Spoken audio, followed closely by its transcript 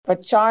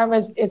But charm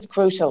is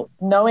crucial.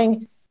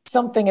 Knowing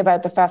something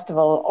about the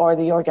festival or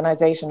the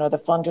organisation or the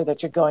funder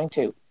that you're going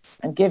to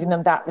and giving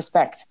them that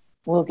respect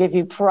will give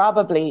you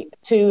probably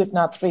 2, if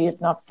not 3,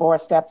 if not 4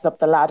 steps up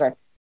the ladder,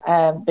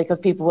 because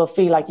people will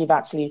feel like you've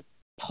actually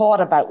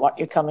thought about what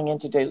you're coming in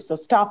to do. So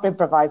stop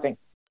improvising.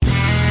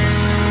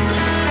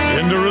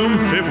 In the room,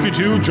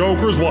 52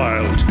 Jokers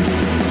Wild.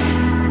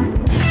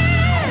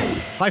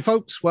 Hi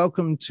folks,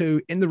 welcome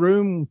to In the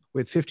Room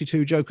with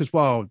 52 Jokers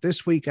Wild.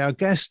 This week our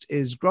guest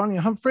is Grania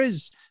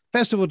Humphreys,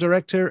 Festival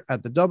Director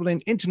at the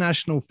Dublin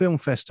International Film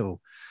Festival.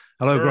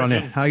 Hello,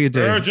 Grania. How are you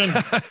doing? Virgin.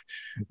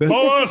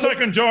 Hold on a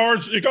second,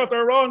 George. You got the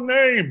wrong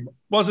name.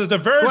 Was it the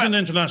Virgin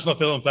International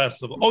Film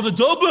Festival? Oh, the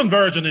Dublin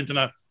Virgin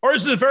International. Or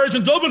is it the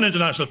Virgin Dublin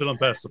International Film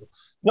Festival?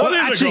 What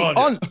is it,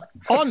 Grania?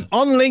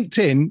 On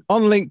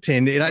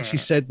LinkedIn, it actually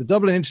said the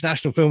Dublin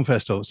International Film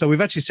Festival. So we've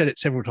actually said it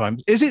several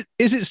times. Is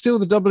it still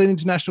the Dublin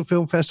International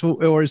Film Festival,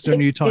 or is there a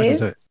new title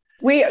to it?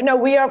 We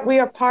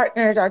are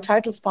partnered. Our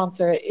title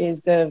sponsor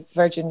is the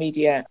Virgin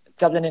Media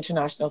Dublin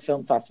International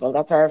Film Festival.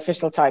 That's our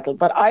official title.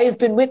 But I have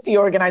been with the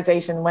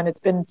organisation when it's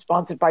been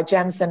sponsored by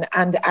Jameson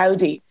and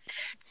Audi.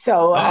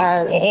 So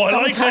I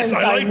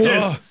like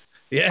this.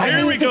 Yeah,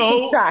 here we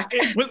go.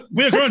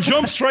 We're going to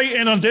jump straight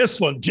in on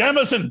this one.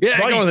 Jameson,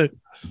 right?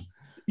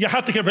 You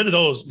have to get rid of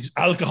those.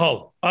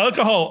 Alcohol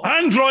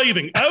and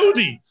driving.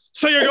 Audi.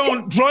 So you're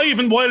going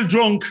driving while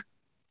drunk.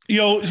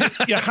 You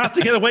have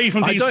to get away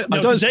from these. I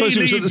don't suppose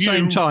it was at the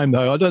same time,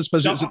 though. I don't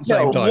suppose it was at the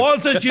same time.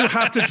 Was it you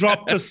had to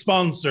drop the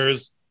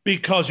sponsors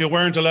because you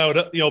weren't allowed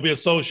to, be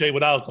associated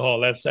with alcohol,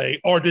 let's say,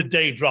 or did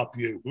they drop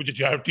you?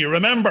 Do you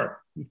remember?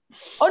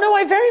 Oh, no,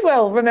 I very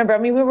well remember. I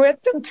mean, we were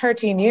with them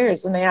 13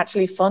 years and they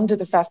actually funded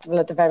the festival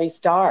at the very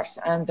start.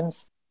 And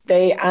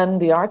they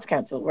and the Arts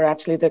Council were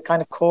actually the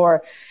kind of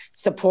core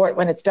support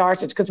when it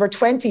started, because we're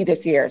 20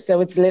 this year. So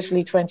it's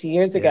literally 20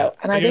 years ago.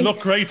 And you look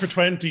great for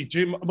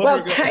 20.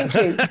 Well, thank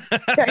you.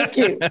 Thank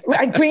you.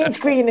 Green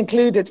screen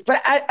included.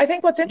 But I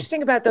think what's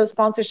interesting about those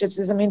sponsorships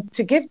is, I mean,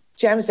 to give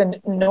Jameson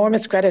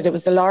enormous credit, it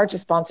was the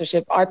largest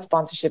art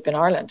sponsorship in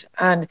Ireland.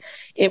 And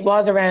it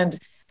was around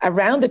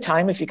the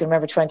time, if you can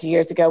remember, 20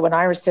 years ago, when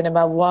Irish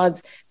cinema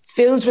was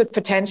filled with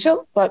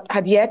potential, but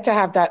had yet to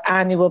have that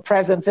annual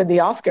presence in the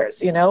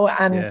Oscars,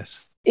 and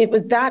yes. It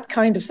was that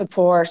kind of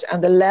support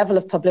and the level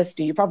of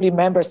publicity. You probably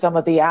remember some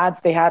of the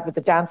ads they had with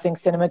the dancing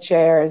cinema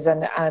chairs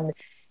and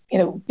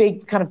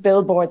big kind of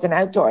billboards and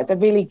outdoor that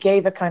really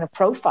gave a kind of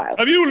profile.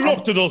 Have you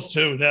looked at us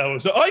two now?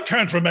 So I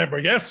can't remember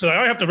yesterday.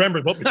 I have to remember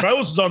to put my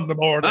trousers on in the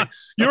morning.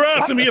 You're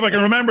asking me if I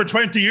can remember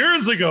 20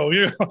 years ago.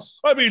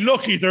 I'd be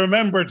lucky to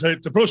remember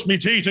to brush my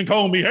teeth and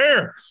comb my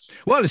hair.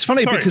 Well, it's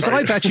funny because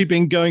I've actually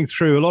been going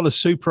through a lot of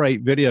Super 8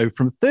 video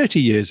from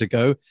 30 years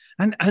ago.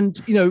 And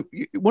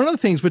one of the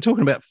things we're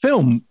talking about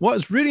film,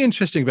 what's really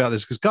interesting about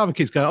this, because Garvin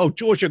keeps going, oh,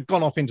 George, you've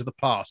gone off into the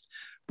past.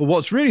 But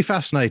what's really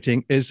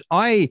fascinating is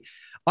I've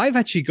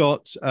actually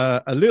got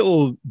a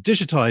little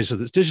digitizer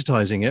that's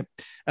digitizing it.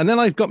 And then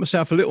I've got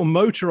myself a little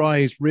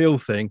motorized reel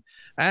thing,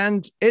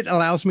 and it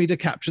allows me to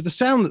capture the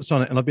sound that's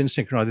on it. And I've been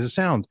synchronizing the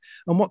sound.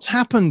 And what's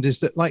happened is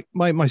that, like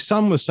my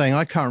son was saying,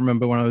 I can't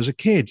remember when I was a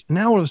kid.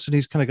 Now all of a sudden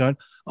he's kind of going,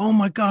 oh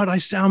my God, I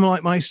sound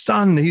like my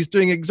son. He's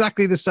doing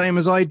exactly the same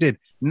as I did.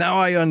 Now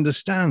I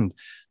understand.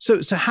 So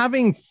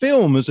having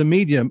film as a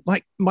medium,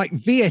 like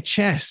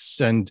VHS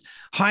and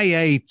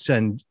Hi8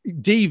 and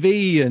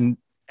DV and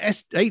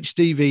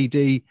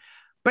HDVD,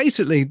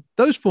 basically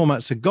those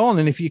formats are gone.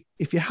 And if you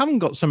haven't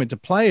got something to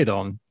play it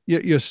on,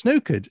 you're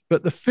snookered.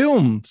 But the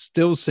film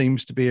still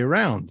seems to be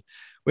around,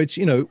 which,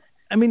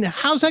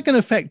 how's that going to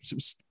affect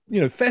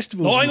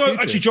festivals? Oh,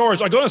 actually,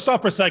 George, I'm going to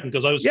stop for a second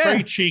because I was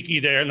very cheeky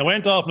there and I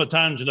went off on a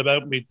tangent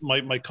about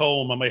my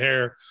comb and my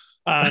hair.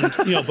 And,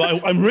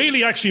 but I'm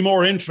really actually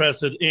more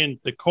interested in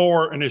the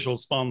core initial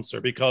sponsor,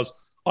 because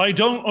I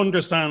don't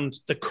understand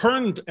the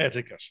current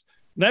etiquette.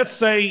 Let's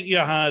say you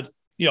had,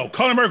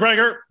 Conor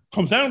McGregor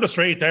comes down the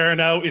street there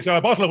now. He's got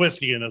a bottle of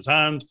whiskey in his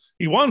hand.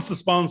 He wants to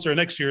sponsor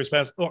next year's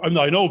festival.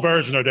 I know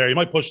Virgin are there. You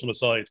might push them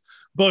aside.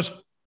 But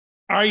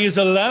are you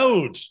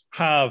allowed to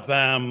have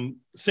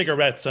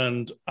cigarettes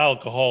and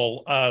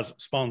alcohol as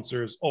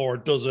sponsors, or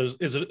is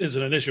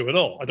it an issue at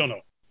all? I don't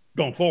know.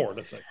 Going forward,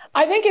 let's say.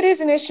 I think it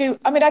is an issue.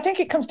 I mean, I think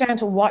it comes down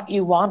to what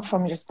you want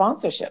from your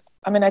sponsorship.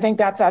 I mean, I think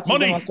that's actually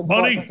the most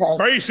important thing. It's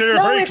very clear.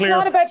 No, very it's clear.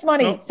 not about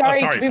money. No?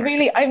 Sorry.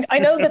 Really, I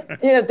know that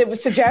it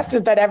was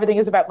suggested that everything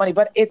is about money,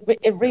 but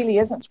it really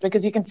isn't,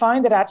 because you can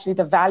find that actually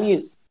the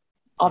values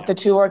of the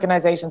two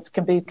organizations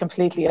can be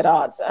completely at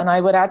odds. And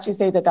I would actually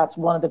say that that's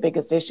one of the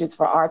biggest issues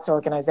for arts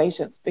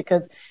organizations,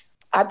 because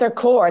at their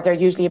core, they're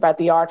usually about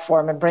the art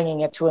form and bringing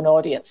it to an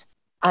audience.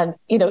 And,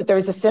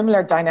 there's a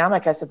similar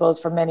dynamic, I suppose,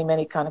 for many,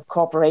 many kind of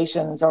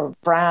corporations or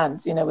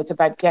brands. It's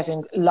about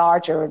getting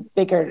larger,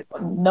 bigger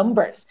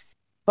numbers.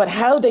 But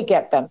how they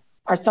get them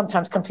are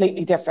sometimes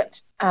completely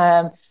different.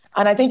 And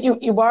I think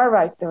you are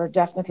right. There are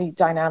definitely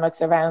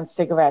dynamics around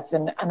cigarettes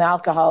and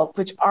alcohol,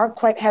 which are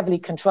quite heavily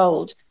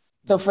controlled.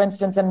 So, for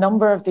instance, a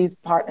number of these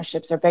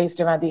partnerships are based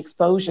around the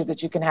exposure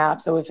that you can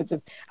have. So if it's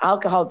an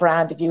alcohol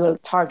brand, if you will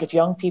target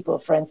young people,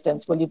 for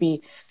instance, will you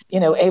be,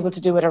 able to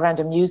do it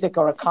around a music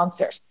or a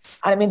concert?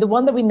 And I mean, the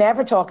one that we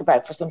never talk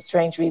about for some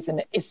strange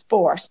reason is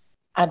sport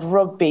and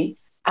rugby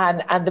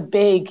and the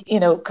big,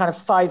 kind of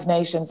Five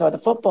Nations or the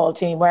football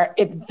team, where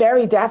it's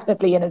very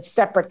definitely in a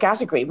separate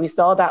category. We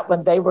saw that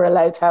when they were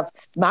allowed to have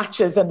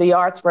matches and the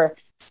arts were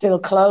still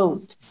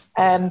closed.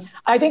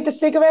 I think the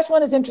cigarette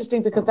one is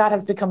interesting because that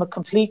has become a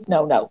complete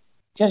no-no.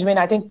 Do you know what I mean?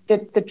 I think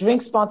that the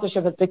drink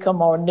sponsorship has become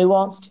more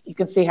nuanced. You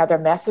can see how their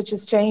message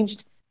has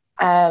changed.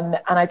 And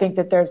I think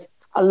that there's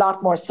a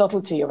lot more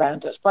subtlety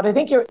around it. But I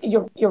think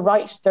you're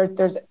right.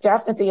 There's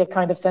definitely a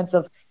kind of sense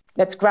of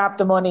let's grab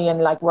the money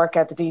and work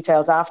out the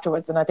details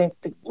afterwards. And I think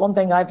the one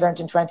thing I've learned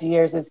in 20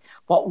 years is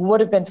what would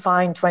have been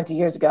fine 20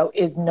 years ago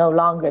is no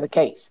longer the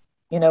case.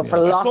 For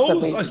lots of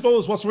reasons. I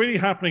suppose what's really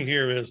happening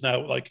here is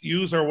now,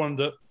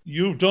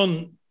 you've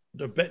done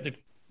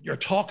you're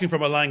talking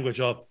from a language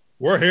of,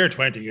 we're here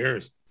 20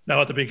 years.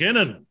 Now, at the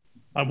beginning,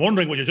 I'm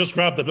wondering, will you just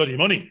grab the bloody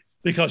money?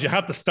 Because you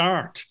have to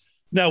start.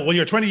 Now, when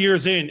you're 20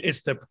 years in,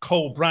 it's the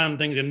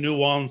co-branding, the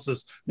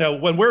nuances. Now,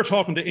 when we're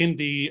talking to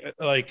indie,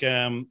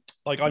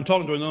 I'm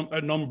talking to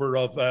a number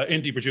of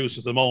indie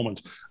producers at the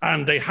moment,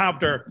 and they have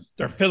their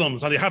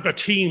films, and they have their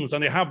teams,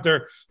 and they have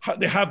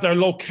their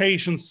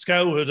locations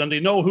scouted, and they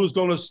know who's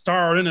going to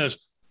star in it.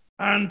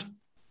 And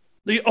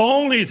the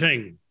only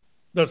thing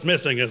that's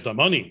missing is the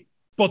money.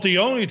 But the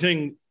only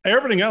thing,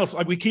 everything else,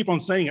 we keep on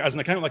saying, as an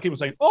accountant, I keep on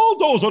saying, all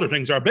those other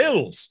things are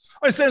bills.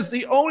 I says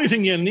the only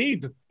thing you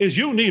need is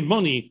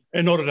money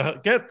in order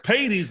to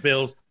pay these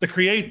bills, to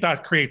create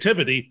that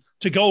creativity,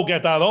 to go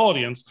get that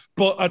audience.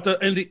 But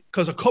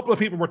because a couple of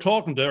people we're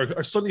talking to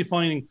are suddenly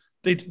finding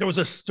there was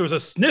a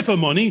sniff of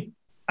money,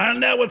 and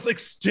now it's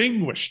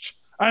extinguished.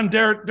 And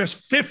there's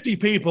 50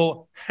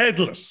 people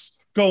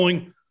headless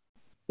going,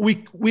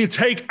 we'll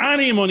take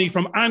any money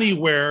from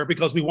anywhere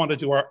because we want to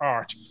do our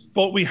art,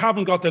 but we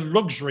haven't got the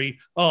luxury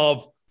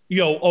of,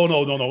 oh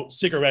no,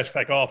 cigarette,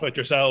 feck off at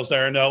yourselves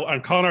there now.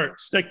 And Conor,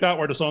 stick that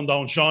where the sun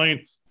don't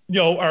shine.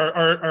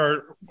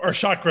 Our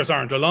chakras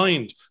aren't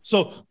aligned.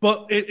 So,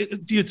 but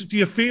do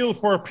you feel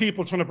for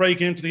people trying to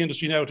break into the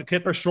industry now to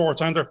keep their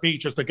shorts and their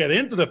features to get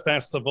into the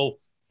festival?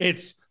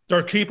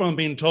 They're keep on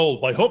being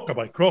told by hook or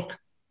by crook,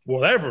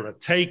 whatever it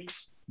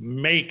takes,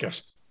 make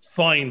it,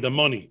 find the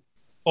money.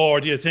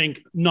 Or do you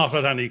think not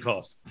at any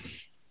cost?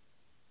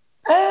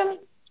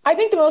 I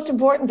think the most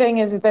important thing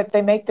is that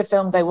they make the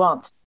film they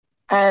want.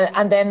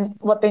 And then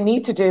what they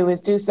need to do is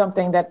do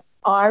something that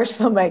Irish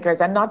filmmakers,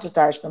 and not just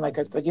Irish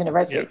filmmakers, but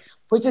universities,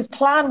 which is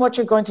plan what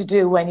you're going to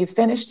do when you've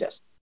finished it.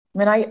 I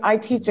mean, I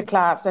teach a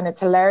class, and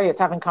it's hilarious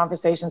having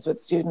conversations with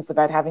students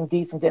about having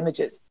decent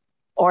images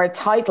or a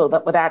title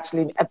that would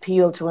actually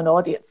appeal to an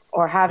audience,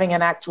 or having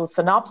an actual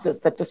synopsis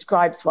that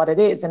describes what it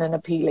is in an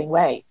appealing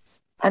way.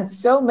 And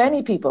so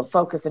many people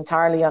focus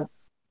entirely on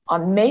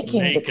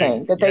making the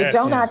thing that they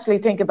don't actually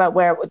think about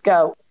where it would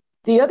go.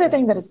 The other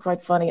thing that is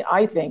quite funny,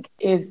 I think,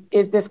 is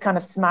this kind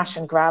of smash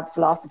and grab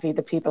philosophy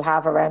that people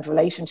have around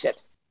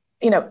relationships.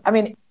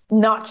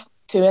 Not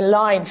to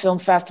align film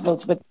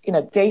festivals with,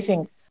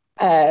 dating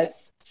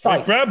sites.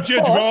 I grabbed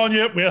you, drawn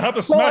you. We'll have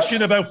to smash you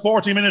in about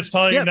 40 minutes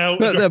time now.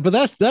 But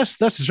that's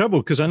the trouble,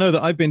 because I know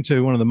that I've been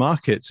to one of the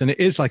markets, and it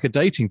is like a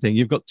dating thing.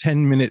 You've got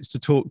 10 minutes to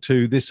talk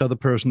to this other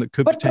person that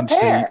could potentially...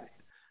 Prepare.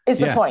 Is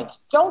the point.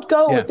 Don't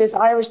go with this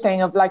Irish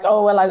thing of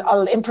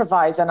I'll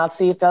improvise and I'll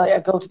see if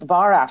they'll go to the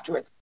bar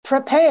afterwards.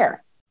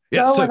 Prepare.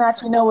 Go and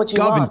actually know what you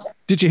want.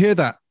 Did you hear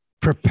that?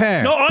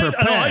 Prepare.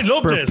 I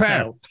love this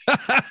now.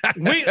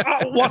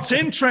 What's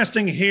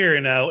interesting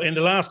here now in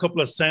the last couple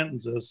of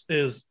sentences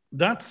is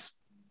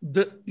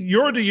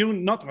you're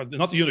not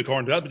the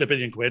unicorn, that'd be the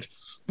billion quid,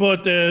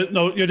 but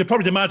you're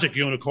probably the magic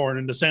unicorn,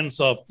 in the sense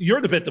of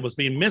you're the bit that was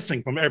being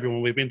missing from everyone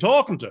we've been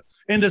talking to,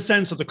 in the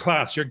sense of the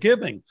class you're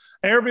giving.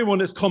 Everyone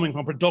is coming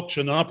from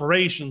production and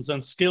operations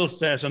and skill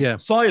set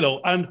and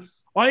silo. And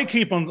I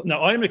keep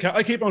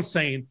on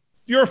saying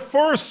your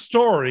first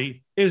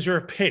story is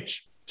your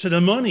pitch to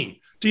the money,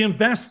 the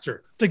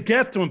investor, to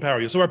get to empower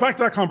you. So we're back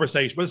to that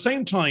conversation, but at the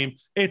same time,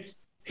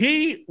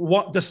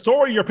 the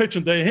story you're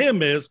pitching to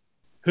him is,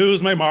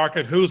 who's my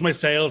market? Who's my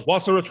sales?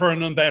 What's the return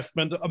on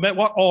investment?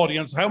 What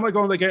audience? How am I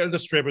going to get it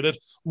distributed?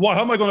 How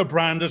am I going to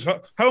brand it?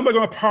 How am I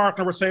going to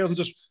partner with sales? And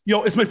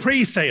it's my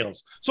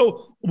pre-sales.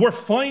 So we're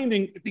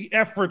finding the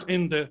effort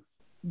in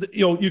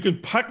you can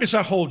package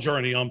that whole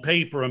journey on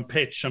paper and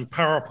pitch and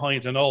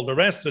PowerPoint and all the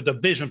rest of the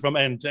vision from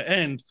end to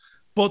end.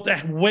 But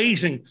that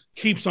waiting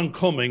keeps on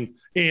coming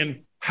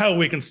in how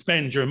we can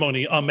spend your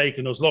money on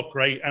making us look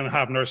great and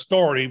having our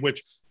story,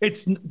 which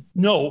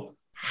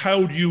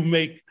how do you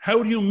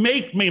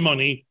make me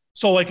money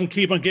so I can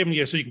keep on giving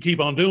you, so you can keep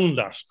on doing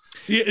that?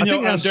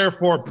 And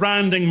therefore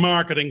branding,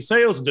 marketing,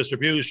 sales and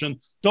distribution,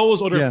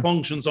 those other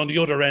functions on the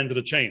other end of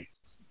the chain.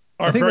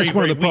 I think that's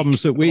one of the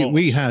problems that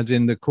we had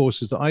in the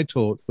courses that I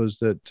taught, was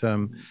that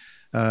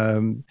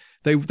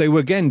they were,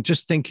 again,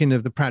 just thinking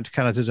of the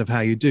practicalities of how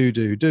you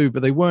do,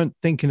 but they weren't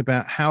thinking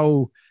about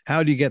how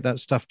do you get that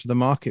stuff to the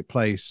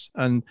marketplace,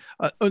 and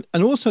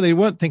also they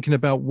weren't thinking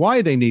about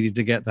why they needed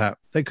to get that,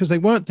 because they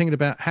weren't thinking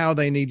about how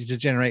they needed to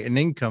generate an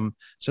income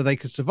so they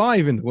could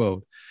survive in the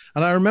world.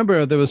 And I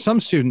remember there were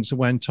some students that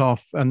went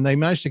off and they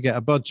managed to get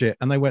a budget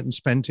and they went and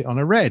spent it on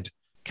a Red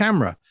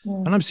camera.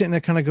 And I'm sitting there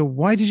kind of go,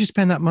 why did you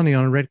spend that money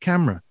on a Red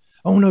camera?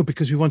 Oh no,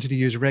 because we wanted to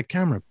use a Red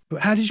camera.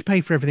 But how did you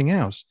pay for everything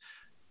else?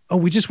 Oh,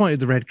 we just wanted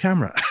the Red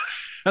camera.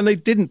 And they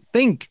didn't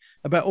think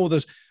about all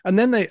those. And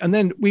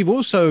then we've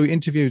also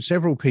interviewed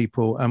several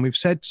people and we've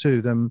said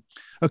to them,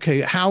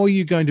 okay, how are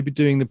you going to be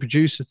doing the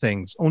producer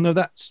things? Oh no,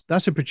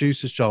 that's a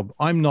producer's job.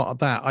 I'm not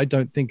that. I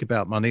don't think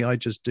about money. I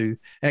just do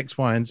X,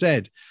 Y, and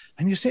Z.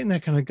 And you're sitting there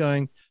kind of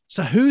going,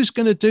 so who's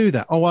going to do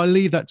that? Oh, I'll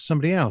leave that to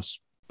somebody else.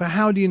 But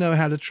how do you know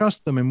how to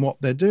trust them in what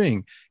they're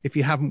doing if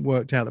you haven't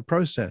worked out the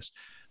process?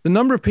 The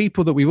number of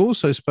people that we've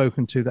also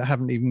spoken to that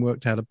haven't even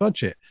worked out a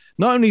budget,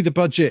 not only the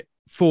budget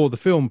for the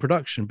film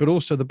production, but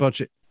also the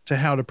budget to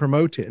how to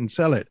promote it and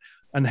sell it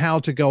and how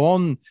to go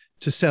on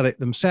to sell it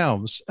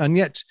themselves. And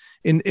yet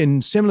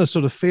in similar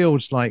sort of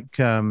fields like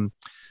some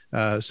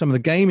of the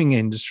gaming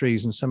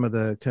industries and some of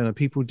the kind of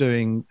people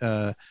doing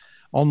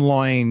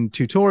online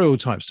tutorial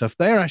type stuff,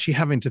 they're actually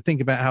having to think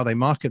about how they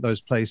market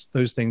those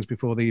things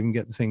before they even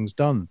get the things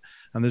done.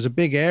 And there's a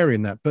big area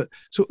in that. But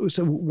so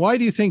why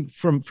do you think,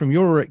 from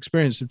your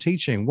experience of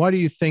teaching, why do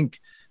you think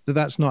that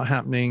that's not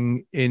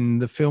happening in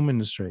the film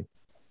industry?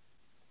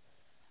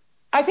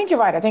 I think you're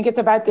right. I think it's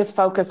about this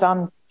focus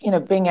on,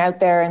 being out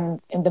there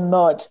in the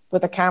mud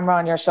with a camera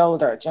on your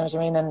shoulder. Do you know what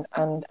I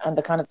mean? And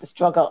the kind of the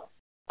struggle.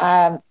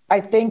 I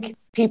think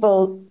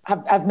people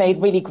have made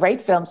really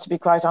great films, to be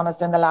quite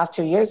honest, in the last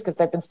 2 years, because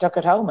they've been stuck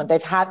at home and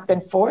they've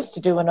been forced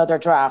to do another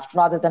draft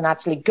rather than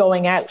actually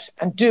going out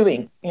and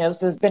doing, so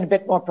there's been a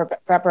bit more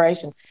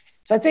preparation.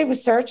 So I'd say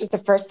research is the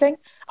first thing.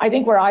 I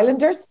think we're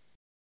islanders.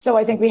 So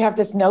I think we have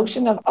this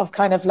notion of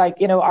kind of like,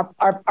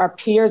 our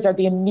peers are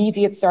the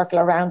immediate circle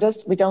around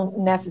us. We don't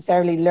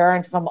necessarily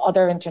learn from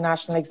other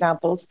international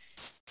examples.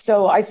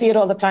 So I see it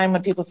all the time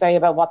when people say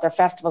about what their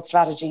festival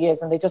strategy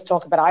is, and they just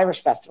talk about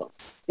Irish festivals.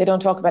 They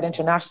don't talk about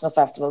international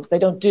festivals. They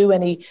don't do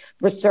any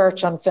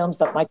research on films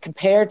that might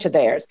compare to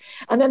theirs.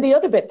 And then the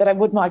other bit that I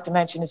would like to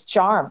mention is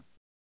charm.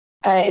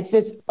 It's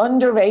this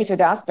underrated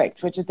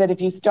aspect, which is that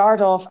if you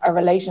start off a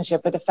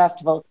relationship with a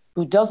festival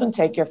who doesn't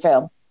take your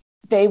film,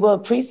 they will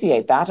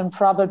appreciate that and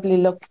probably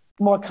look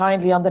more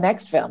kindly on the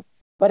next film.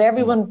 But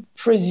everyone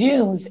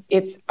presumes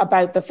it's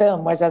about the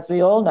film, whereas as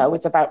we all know,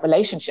 it's about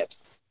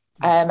relationships.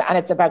 And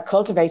it's about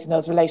cultivating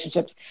those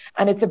relationships.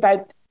 And it's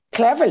about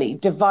cleverly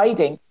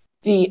dividing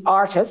the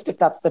artist, if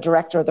that's the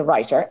director or the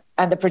writer,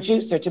 and the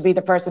producer to be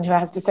the person who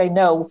has to say,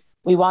 no,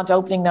 we want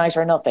opening night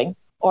or nothing,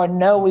 or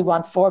no, we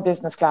want 4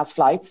 business class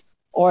flights,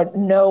 or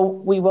no,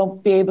 we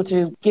won't be able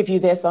to give you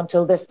this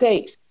until this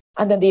date.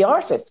 And then the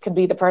artist can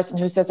be the person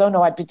who says, oh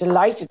no, I'd be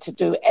delighted to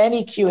do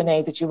any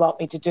Q&A that you want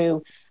me to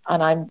do.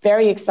 And I'm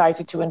very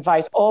excited to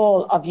invite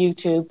all of you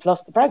to,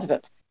 plus the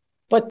president.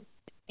 But,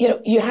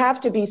 you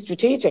have to be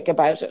strategic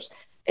about it.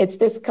 It's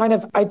this kind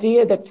of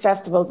idea that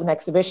festivals and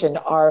exhibition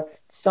are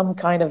some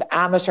kind of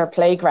amateur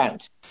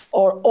playground,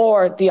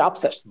 or the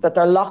opposite, that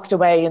they're locked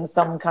away in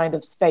some kind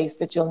of space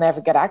that you'll never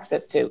get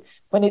access to,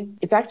 when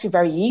it's actually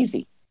very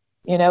easy,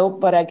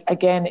 but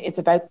again, it's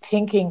about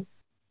thinking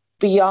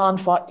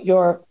beyond what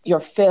your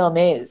film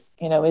is.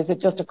 Is it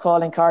just a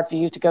calling card for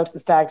you to go to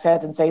the Stag's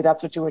Head and say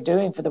that's what you were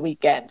doing for the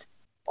weekend?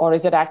 Or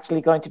is it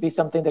actually going to be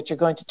something that you're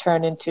going to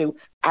turn into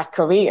a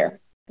career,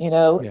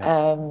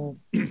 Yeah.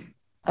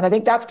 And I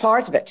think that's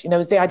part of it,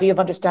 is the idea of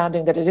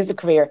understanding that it is a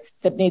career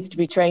that needs to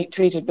be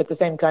treated with the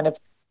same kind of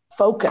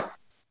focus.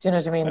 Do you know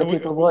what I mean? That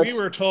people would. We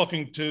were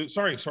talking to,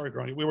 sorry,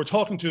 Granny. We were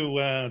talking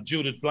to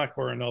Judith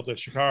Blackburn of the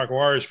Chicago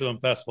Irish Film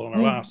Festival on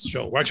our last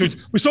show. Actually,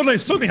 we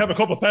suddenly have a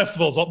couple of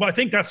festivals up, but I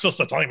think that's just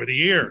the time of the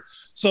year.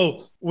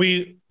 So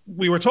we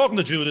were talking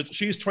to Judith.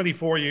 She's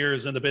 24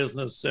 years in the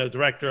business,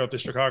 director of the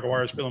Chicago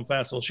Irish Film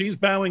Festival. She's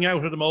bowing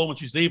out at the moment.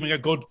 She's leaving a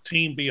good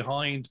team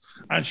behind.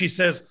 And she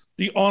says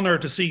the honor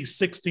to see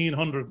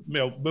 1,600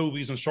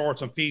 movies and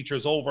shorts and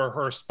features over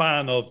her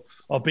span of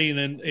being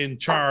in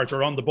charge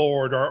or on the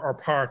board or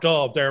part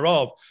of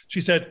thereof. She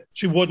said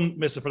she wouldn't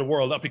miss it for the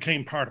world. That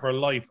became part of her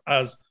life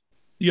as,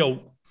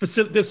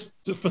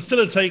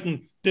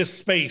 facilitating this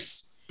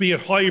space, be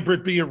it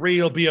hybrid, be it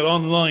real, be it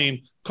online,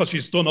 because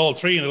she's done all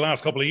 3 in the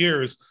last couple of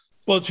years.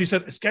 But she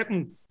said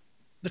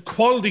the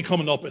quality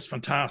coming up is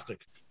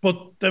fantastic.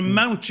 But the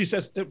amount, she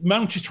says, the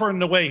amount she's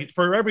turning away,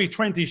 for every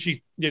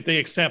 20 they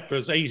accept,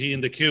 there's 80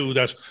 in the queue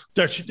that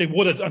they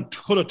would have and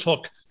could have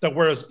took that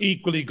were as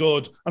equally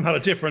good and had a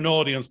different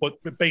audience, but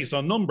based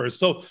on numbers.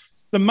 So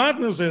the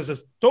madness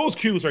is those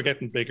queues are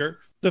getting bigger.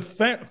 My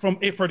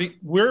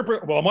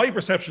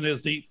perception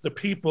is the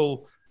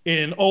people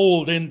in the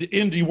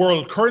indie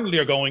world currently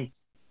are going,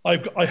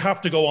 I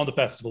have to go on the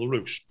festival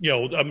route.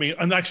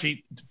 And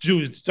actually,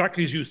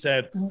 exactly as you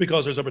said,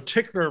 because there's a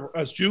particular,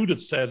 as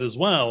Judith said as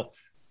well,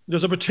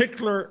 there's a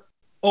particular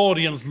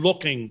audience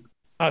looking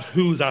at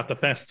who's at the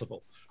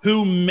festival.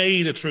 who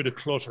made it through the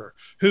clutter,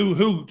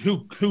 who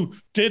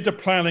did the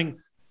planning,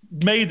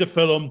 made the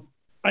film,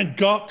 and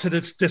got to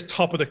this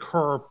top of the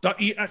curve, that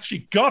he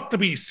actually got to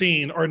be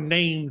seen or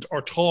named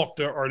or talked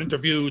to or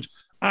interviewed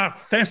at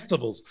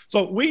festivals.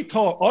 So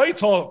I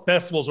thought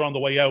festivals were on the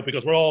way out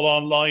because we're all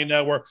online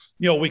now.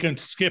 We can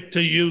skip to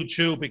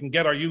YouTube, we can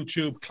get our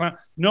YouTube.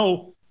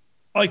 No,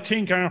 I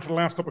think after the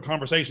last couple of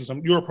conversations,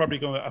 and you're probably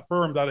going to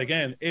affirm that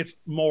again, it's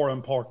more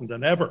important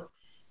than ever,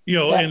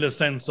 in the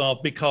sense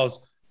of,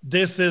 because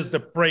this is the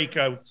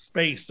breakout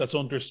space that's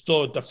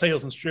understood, that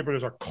sales and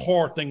distributors are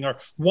courting or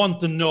want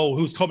to know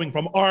who's coming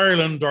from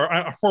Ireland or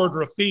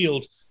further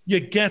afield.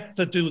 You get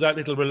to do that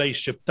little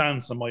relationship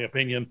dance, in my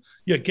opinion.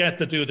 You get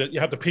to do that.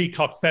 You have the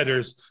peacock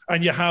feathers,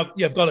 and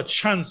you've got a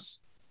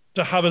chance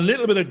to have a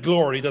little bit of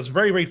glory that's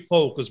very, very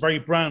focused, very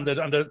branded,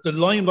 and the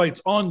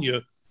limelight's on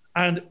you.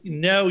 And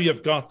now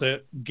you've got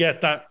to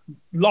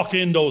lock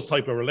in those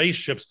type of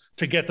relationships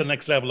to get the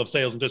next level of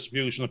sales and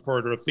distribution and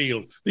further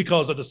afield.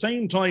 Because at the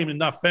same time in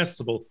that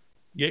festival,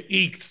 you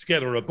eke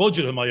together a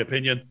budget, in my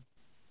opinion.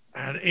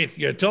 And if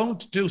you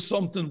don't do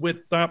something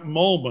with that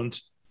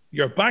moment,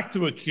 you're back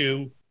to a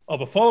queue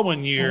of a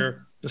following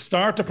year to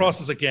start the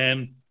process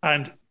again,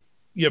 and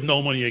you have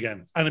no money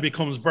again. And it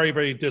becomes very,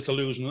 very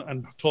disillusioned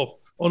and tough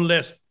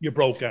unless you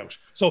broke out.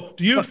 So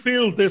do you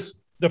feel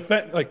this, the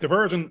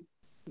Virgin...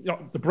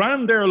 the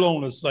brand there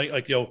alone is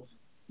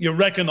you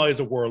recognize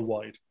it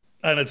worldwide,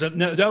 and it's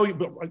now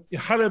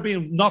had it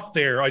been not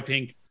there, I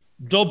think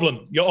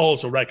Dublin you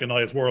also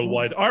recognize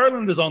worldwide.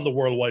 Ireland is on the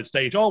worldwide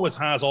stage, always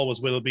has,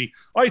 always will be.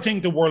 I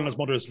think the world and its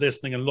mother is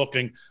listening and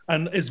looking,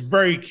 and is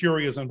very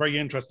curious and very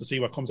interested to see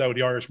what comes out of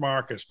the Irish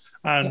market.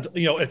 And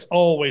it's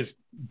always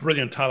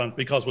brilliant talent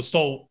because with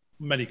so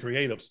many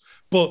creatives.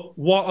 But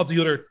what of the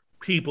other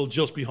people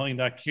just behind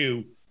that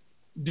queue?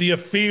 Do you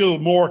feel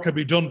more could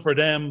be done for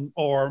them,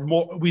 or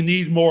more? We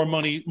need more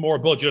money, more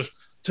budget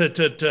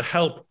to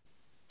help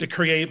the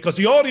create, because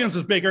the audience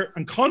is bigger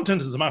and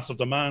content is a massive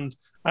demand,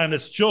 and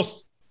it's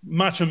just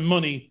matching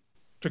money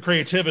to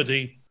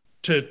creativity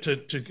to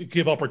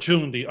give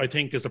opportunity. I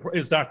think is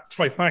that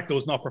trifecta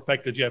is not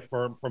perfected yet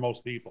for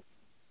most people.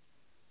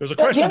 There's a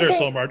question there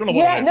somewhere. I don't know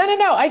what it is.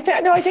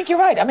 No. I think you're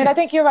right. I mean, I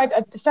think you're right.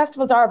 The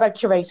festivals are about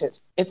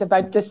curated. It's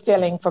about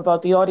distilling for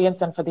both the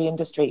audience and for the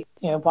industry.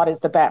 What is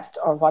the best,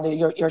 or what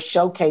you're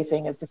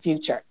showcasing as the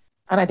future.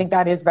 And I think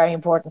that is very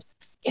important.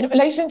 In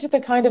relation to the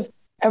kind of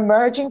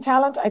emerging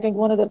talent, I think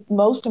one of the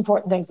most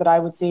important things that I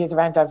would see is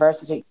around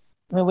diversity.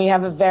 I mean, we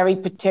have a very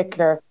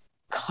particular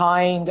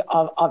kind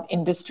of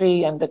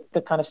industry and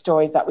the kind of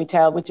stories that we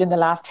tell, which in the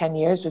last 10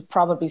 years, we've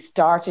probably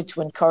started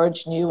to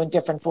encourage new and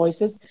different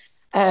voices.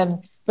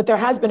 But there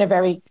has been a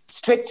very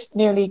strict,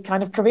 nearly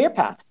kind of career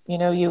path.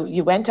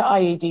 You went to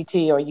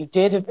IEDT, or you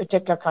did a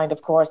particular kind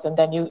of course, and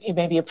then you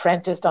maybe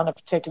apprenticed on a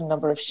particular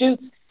number of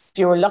shoots. If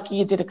you were lucky,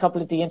 you did a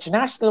couple of the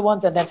international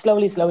ones, and then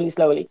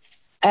slowly.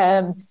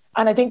 And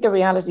I think the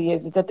reality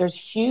is that there's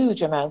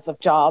huge amounts of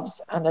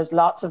jobs, and there's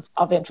lots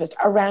of interest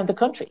around the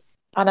country.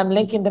 And I'm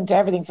linking them to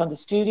everything from the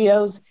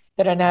studios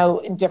that are now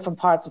in different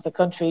parts of the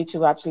country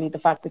to actually the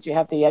fact that you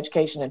have the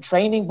education and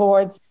training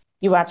boards.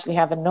 You actually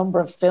have a number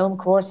of film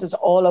courses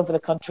all over the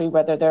country,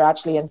 whether they're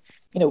actually in,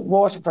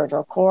 Waterford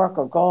or Cork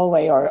or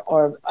Galway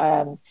or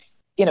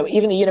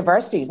even the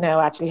universities now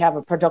actually have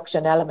a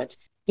production element.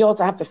 You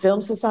also have the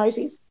film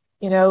societies,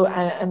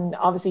 and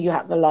obviously you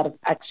have a lot of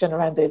action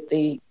around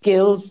the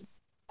guilds.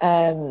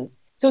 So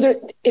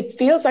it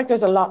feels like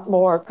there's a lot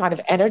more kind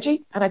of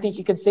energy, and I think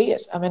you can see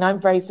it. I mean,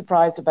 I'm very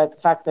surprised about the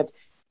fact that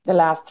the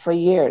last 3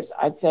 years,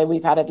 I'd say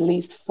we've had at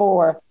least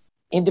 4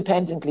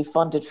 independently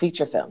funded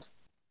feature films,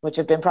 which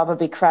have been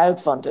probably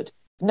crowdfunded.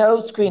 No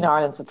Screen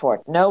Ireland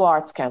support, no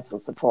Arts Council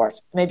support,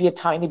 maybe a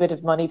tiny bit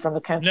of money from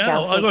the county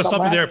council. I'm going to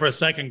stop you there for a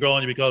second,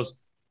 Gráinne,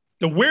 because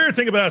the weird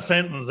thing about that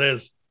sentence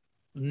is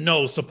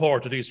no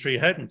support to these 3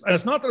 headings. And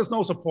it's not that there's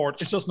no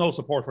support, it's just no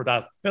support for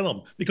that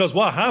film. Because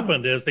what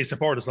happened is they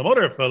supported some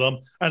other film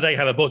and they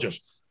had a budget.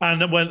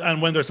 And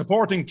when they're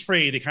supporting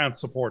 3, they can't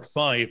support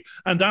 5.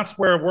 And that's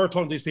where we're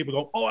talking to these people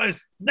going, oh,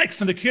 it's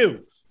next in the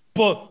queue.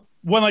 But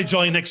when I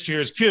join next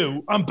year's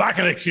queue, I'm back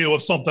in a queue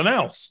of something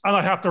else and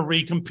I have to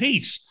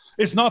recompete.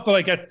 It's not that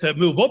I get to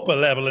move up a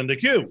level in the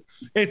queue.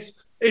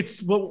 It's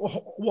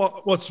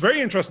what's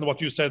very interesting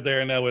what you said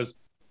there now is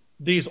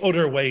these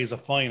other ways of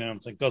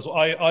financing, because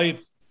I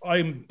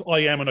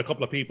am in a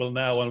couple of people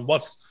now, and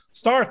what's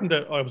starting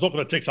to, I was looking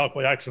at TikTok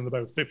by accident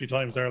about 50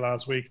 times there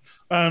last week,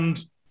 and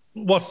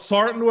what's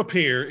starting to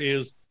appear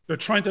is they're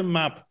trying to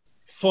map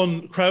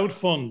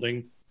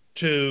crowdfunding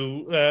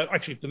to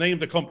actually the name of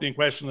the company in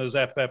question is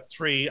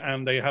FF3,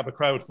 and they have a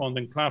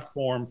crowdfunding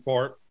platform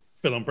for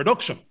film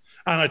production.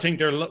 And I think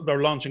they're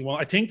launching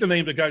one. I think the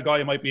name of the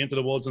guy might be Into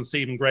the Woods and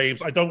Stephen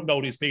Graves. I don't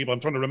know these people. I'm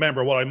trying to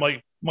remember what I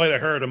might have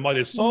heard and might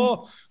have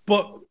saw.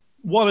 But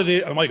what it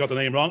is, I might got the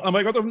name wrong. I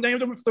might got the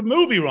name of the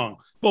movie wrong.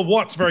 But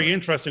what's very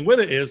interesting with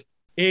it is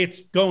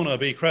it's going to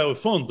be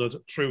crowdfunded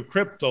through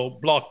crypto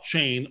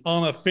blockchain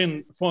on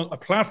a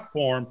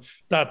platform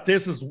that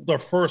this is their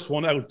first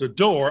one out the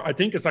door. I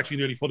think it's actually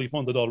nearly fully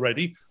funded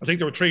already. I think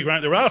there were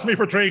 $3,000. They were asking me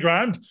for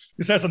 $3,000.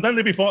 He says, and then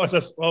they'd be funded. I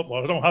says, well,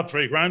 I don't have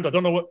 $3,000. I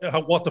don't know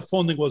what the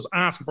funding was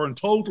asking for in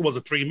total. Was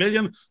it 3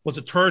 million? Was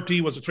it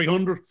 30? Was it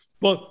 300?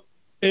 But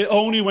it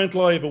only went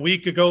live a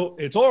week ago.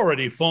 It's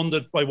already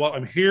funded by what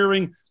I'm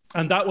hearing.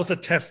 And that was a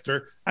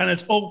tester. And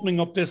it's opening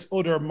up this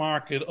other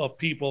market of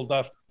people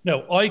that,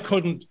 no, I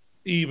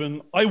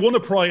won a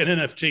prize, an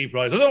NFT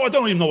prize. I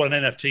don't even know what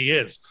an NFT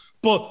is.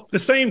 But the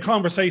same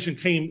conversation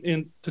came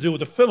in to do with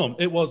the film.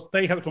 It was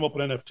they had to come up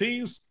with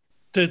NFTs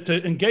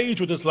to engage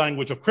with this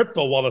language of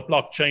crypto wallet,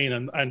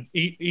 blockchain, and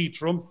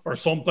Ethereum or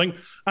something.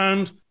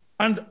 And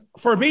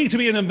for me to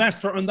be an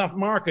investor in that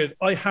market,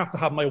 I have to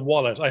have my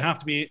wallet. I have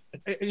to be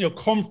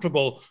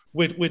comfortable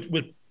with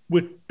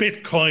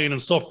Bitcoin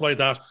and stuff like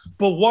that.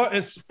 But what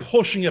it's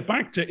pushing it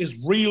back to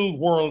is real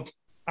world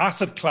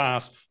asset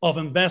class of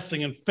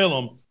investing in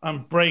film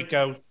and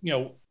breakout,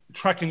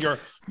 tracking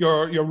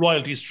your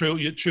royalties through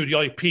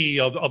the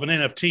IP of an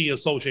NFT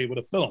associated with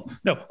a film.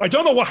 Now, I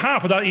don't know what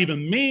half of that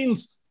even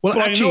means. Well,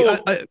 actually,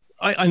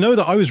 I know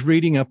that I was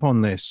reading up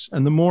on this,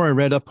 and the more I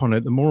read up on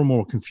it, the more and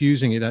more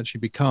confusing it actually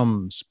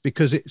becomes,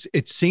 because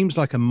it seems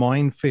like a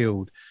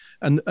minefield.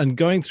 And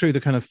going through the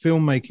kind of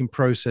filmmaking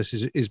process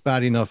is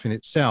bad enough in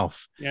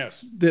itself.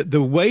 Yes.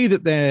 The way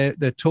that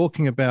they're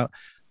talking about,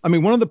 I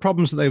mean, one of the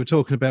problems that they were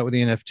talking about with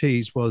the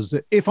NFTs was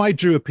that if I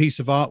drew a piece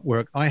of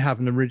artwork, I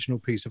have an original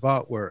piece of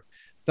artwork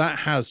that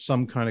has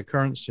some kind of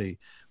currency.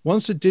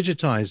 Once it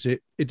digitize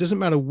it, it doesn't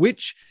matter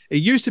which.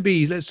 It used to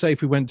be, let's say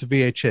if we went to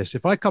VHS,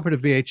 if I copied a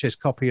VHS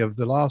copy of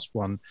the last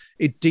one,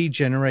 it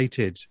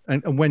degenerated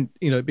and went,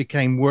 it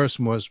became worse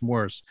and worse and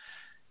worse.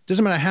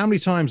 Doesn't matter how many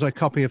times I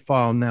copy a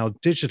file now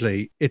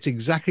digitally, it's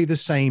exactly the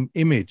same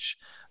image.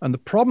 And the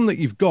problem that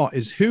you've got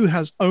is who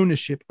has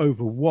ownership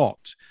over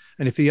what.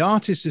 And if the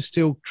artist is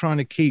still trying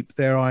to keep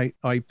their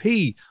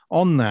IP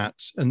on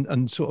that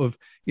and sort of,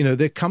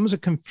 there comes a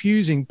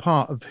confusing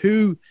part of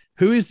who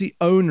is the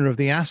owner of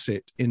the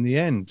asset in the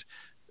end.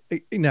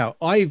 Now,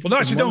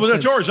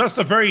 George, that's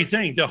the very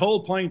thing. The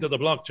whole point of the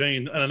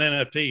blockchain and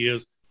an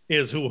NFT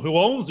is who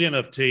owns the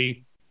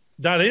NFT.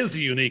 That is a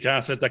unique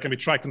asset that can be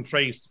tracked and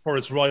traced for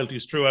its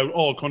royalties throughout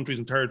all countries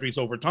and territories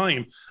over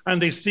time.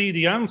 And they see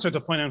the answer to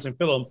financing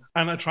film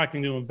and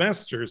attracting new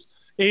investors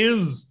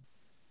is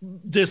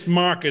this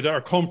market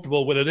are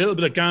comfortable with a little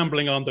bit of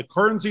gambling on the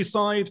currency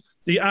side,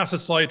 the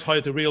asset side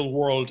tied to real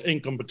world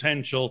income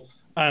potential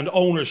and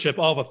ownership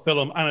of a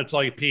film and its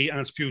IP and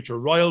its future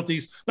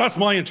royalties. That's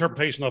my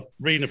interpretation of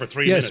reading it for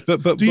 3 minutes.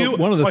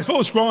 I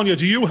suppose, Grania,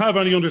 do you have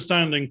any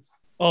understanding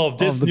of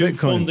this new Bitcoin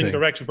funding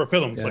direction for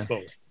films, I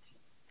suppose?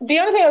 The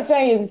only thing I would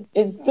say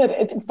is that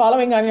it's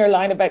following on your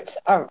line about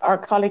our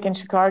colleague in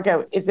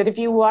Chicago, is that if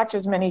you watch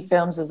as many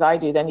films as I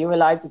do, then you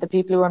realize that the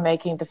people who are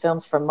making the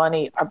films for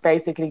money are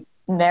basically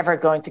never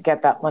going to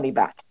get that money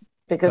back,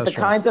 because the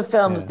kinds of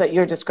films that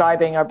you're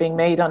describing are being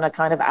made on a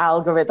kind of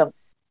algorithm,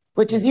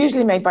 which is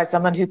usually made by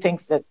someone who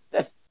thinks that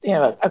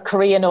a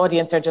Korean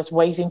audience are just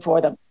waiting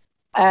for them.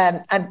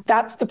 And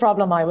that's the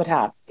problem I would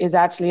have, is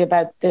actually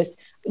about this.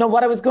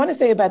 What I was going to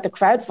say about the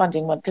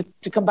crowdfunding one,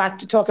 to come back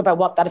to talk about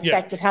what that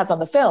effect it has on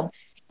the film,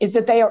 is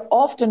that they are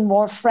often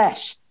more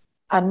fresh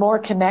and more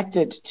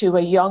connected to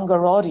a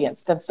younger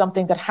audience than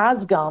something that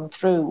has gone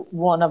through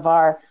one of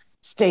our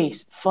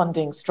state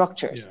funding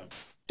structures.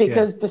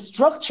 Because the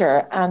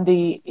structure and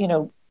the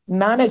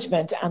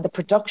management and the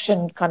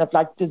production kind of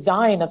like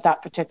design of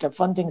that particular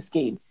funding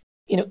scheme,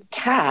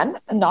 can,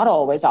 not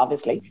always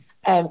obviously,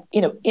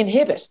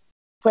 inhibit.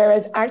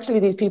 Whereas actually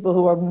these people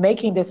who are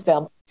making this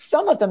film,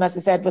 some of them, as I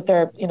said, with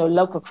their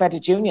local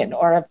credit union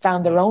or have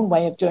found their own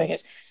way of doing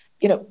it,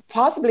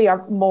 possibly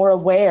are more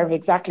aware of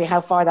exactly how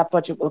far that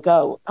budget will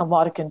go and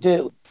what it can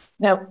do.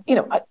 Now,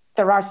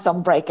 there are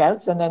some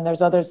breakouts, and then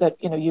there's others that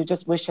you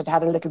just wish had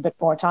had a little bit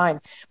more time.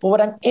 But what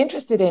I'm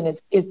interested in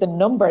is the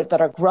numbers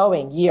that are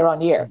growing year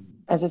on year.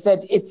 As I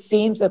said, it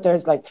seems that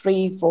there's like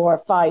 3, 4,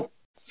 5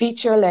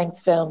 feature-length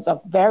films of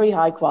very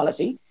high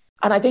quality.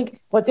 And I think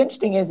what's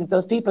interesting is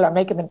those people are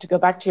making them, to go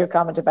back to your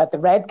comment about the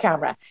red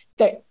camera,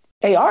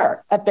 they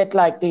are a bit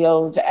like the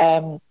old,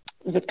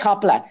 was it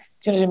Coppola,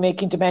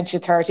 making Dementia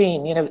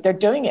 13. They're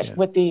doing it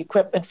with the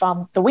equipment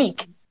from the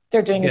week.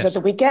 They're doing it at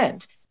the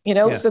weekend.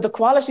 So the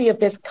quality of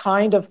this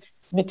kind of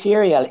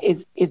material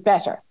is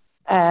better.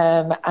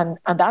 And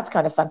that's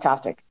kind of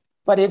fantastic.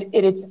 But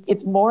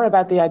it's more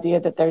about the idea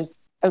that there's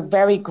a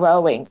very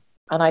growing,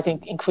 and I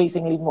think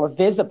increasingly more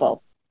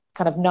visible,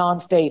 kind of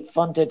non-state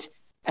funded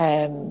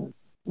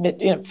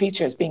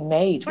features being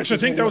made. Which I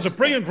think that was a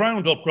brilliant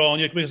roundup,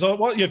 Grania, because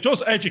you've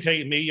just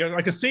educated me.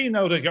 I can see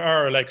now that you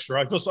are a lecturer.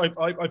 I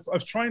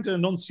was trying to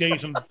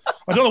enunciate, and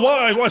I don't know what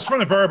I was trying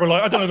to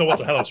verbalize. I don't know what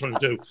the hell I was trying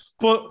to do.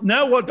 But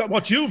now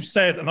what you've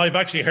said, and I've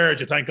actually heard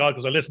you, thank God,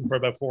 because I listened for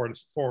about 4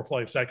 or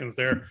 5 seconds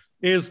there,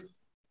 is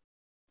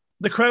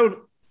the crowd.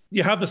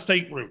 You have the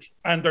state route,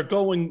 and they're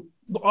going.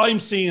 I'm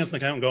seeing as an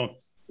accountant going,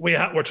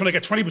 we're trying to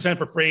get 20%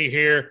 for free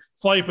here,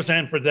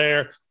 5% for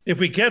there. If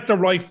we get the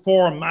right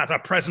format, a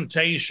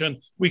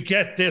presentation, we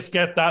get this,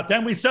 get that,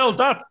 then we sell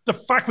that. The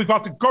fact we've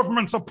got the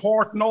government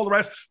support and all the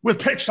rest, we'll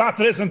pitch that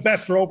to this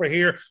investor over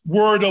here.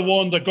 We're the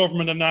one the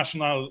government and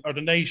national or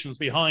the nation's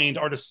behind,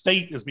 or the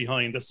state is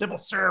behind, the civil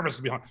service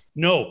is behind.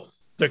 No,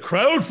 the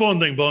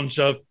crowdfunding bunch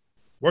of,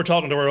 we're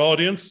talking to our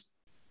audience.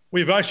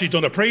 We've actually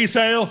done a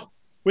pre-sale.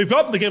 We've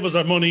got them to give us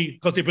our money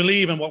because they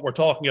believe in what we're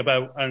talking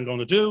about and going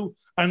to do.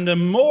 And the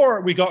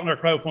more we got in our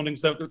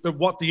crowdfunding,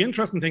 what the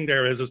interesting thing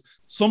there is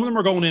some of them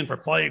are going in for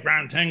 $5,000,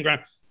 $10,000.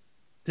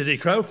 Did they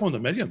crowdfund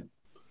 $1 million?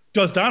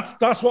 Because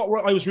that's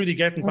what I was really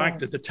getting back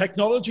to. The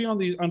technology on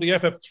the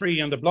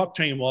FF3 and the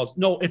blockchain was,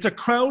 no, it's a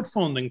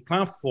crowdfunding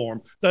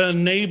platform that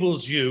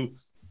enables you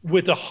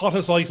with the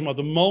hottest item of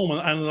the moment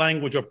and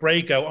language of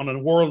breakout on a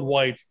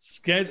worldwide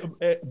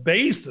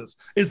basis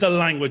is the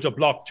language of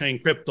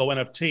blockchain, crypto,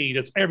 NFT.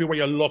 That's everywhere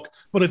you look.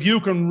 But if you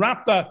can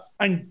wrap that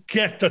and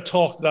get to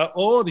talk to that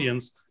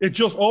audience, it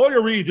just, all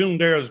you're really doing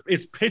there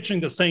is pitching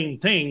the same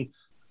thing,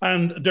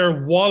 and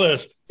their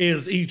wallet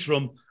is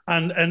Ethereum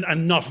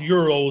and not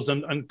euros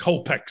and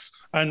kopecks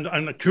and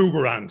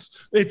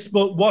Krugerrands.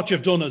 But what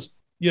you've done is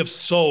you've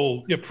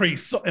sold,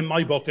 in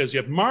my book is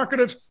you've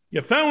marketed, you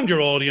found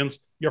your audience,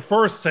 your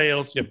first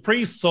sales, you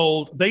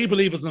pre-sold, they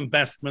believe it's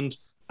investment,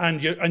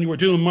 and you were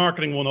doing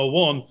marketing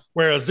 101,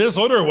 whereas this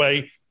other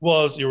way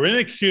was you were in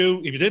a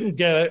queue, if you didn't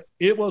get it,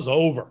 it was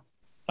over,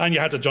 and you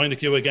had to join the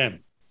queue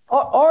again.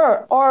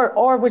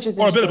 Or which is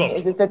interesting,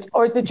 is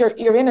that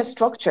you're in a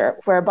structure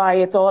whereby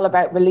it's all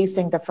about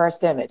releasing the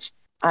first image,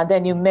 and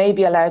then you may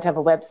be allowed to have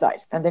a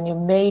website, and then you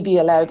may be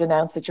allowed to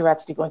announce that you're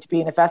actually going to be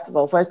in a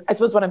festival. Whereas I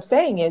suppose what I'm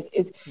saying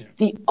is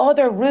the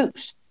other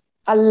route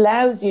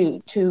allows you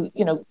to,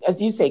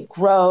 as you say,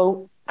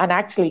 grow and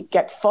actually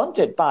get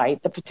funded by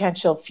the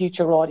potential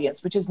future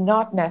audience, which is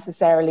not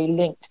necessarily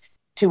linked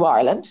to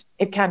Ireland.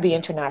 It can be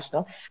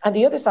international. And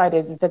the other side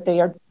is that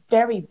they are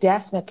very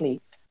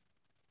definitely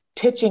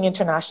pitching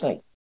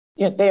internationally.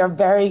 They are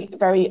very,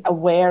 very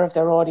aware of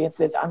their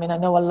audiences. I mean, I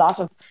know a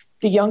lot of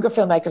the younger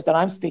filmmakers that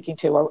I'm speaking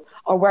to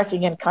are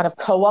working in kind of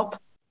co-op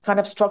kind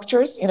of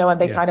structures,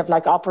 and they kind of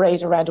like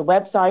operate around a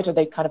website, or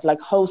they kind of like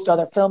host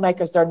other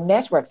filmmakers. Their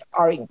networks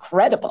are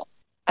incredible.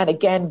 And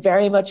again,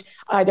 very much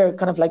either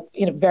kind of like,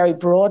 very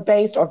broad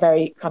based or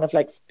very kind of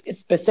like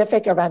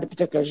specific around a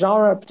particular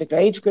genre, a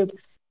particular age group,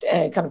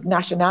 kind of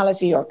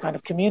nationality or kind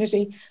of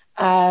community.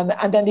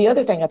 And then the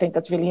other thing I think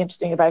that's really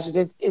interesting about it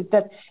is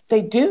that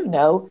they do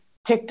know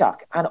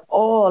TikTok and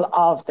all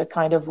of the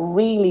kind of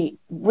really,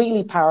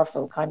 really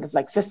powerful kind of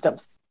like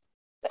systems.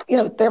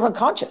 They're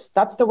unconscious.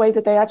 That's the way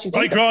that they actually do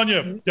it. Right,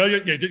 Grania,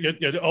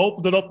 you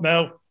opened it up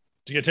now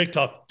to your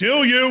TikTok.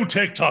 Do you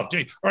TikTok?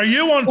 Are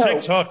you on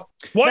TikTok?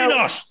 Why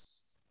not?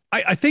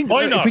 I think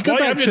why not?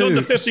 Why have you done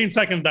the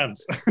 15-second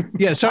dance?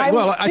 Yeah, so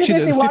actually,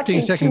 the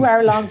 15-second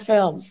 2-hour-long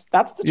films.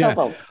 That's the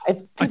trouble.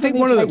 I think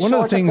one of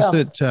the things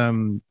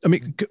films.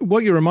 That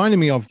what you're reminding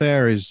me of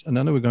there is, and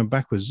I know we're going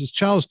backwards, is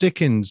Charles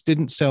Dickens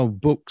didn't sell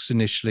books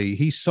initially.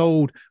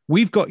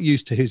 We've got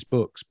used to his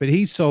books, but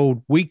he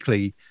sold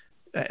weekly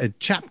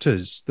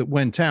chapters that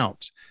went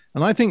out.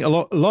 And I think a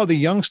lot of the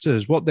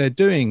youngsters, what they're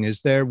doing is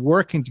they're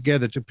working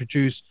together to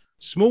produce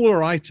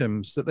smaller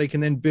items that they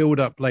can then build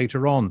up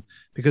later on,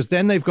 because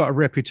then they've got a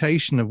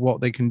reputation of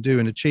what they can do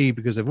and achieve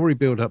because they've already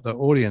built up their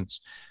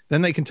audience.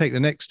 Then they can take the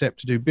next step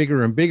to do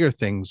bigger and bigger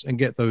things and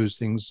get those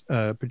things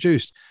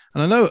produced.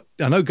 And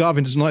I know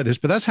Garvin doesn't like this,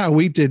 but that's how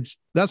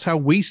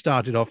we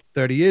started off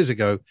 30 years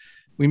ago.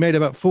 We made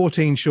about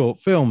 14 short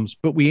films,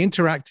 but we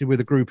interacted with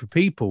a group of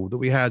people that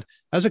we had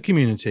as a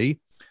community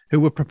who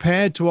were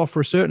prepared to offer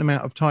a certain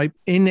amount of time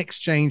in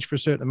exchange for a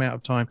certain amount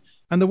of time.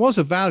 And there was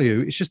a value.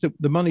 It's just that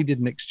the money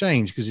didn't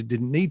exchange because it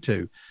didn't need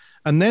to.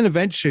 And then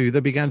eventually they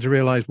began to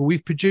realize, well,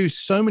 we've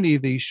produced so many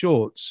of these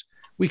shorts,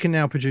 we can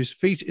now produce a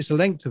feature. It's the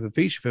length of a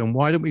feature film.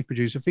 Why don't we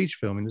produce a feature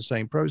film in the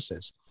same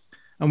process?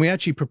 And we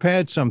actually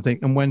prepared something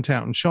and went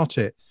out and shot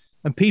it.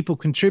 And people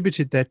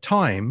contributed their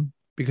time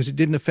because it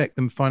didn't affect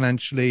them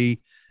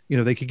financially.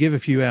 They could give a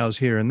few hours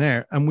here and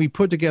there. And we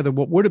put together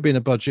what would have been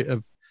a budget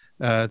of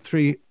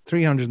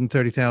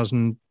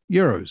 330,000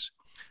 euros.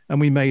 And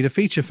we made a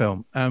feature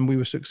film, and we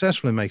were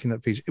successful in making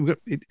that feature.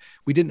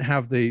 We didn't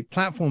have the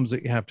platforms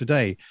that you have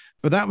today,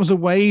 but that was a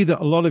way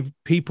that a lot of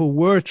people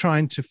were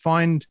trying to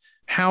find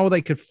how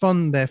they could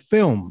fund their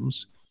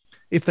films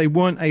if they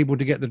weren't able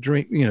to get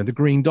the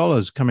green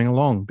dollars coming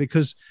along,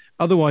 because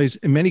otherwise,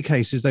 in many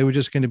cases, they were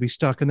just going to be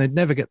stuck and they'd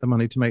never get the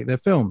money to make their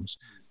films.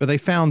 But they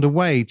found a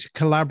way to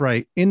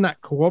collaborate in that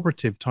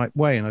cooperative type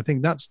way, and I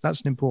think that's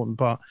an important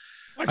part.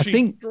 Actually, I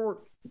think.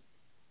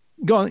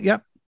 Go on, yeah.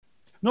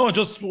 No,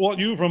 just what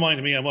you've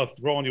reminded me and what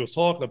Ron was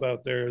talking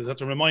about there, that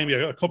to remind me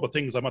of a couple of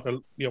things I'm at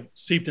the,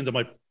 seeped into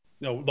my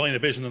line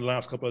of vision in the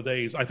last couple of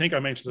days. I think I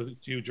mentioned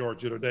it to you,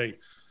 George, the other day.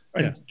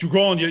 And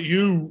Ron,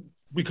 you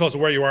because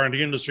of where you are in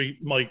the industry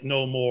might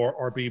know more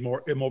or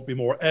it might be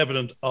more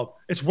evident of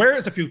it's where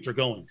is the future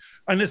going.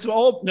 And it's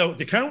all the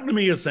accountant to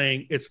me is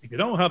saying if you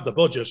don't have the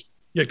budget,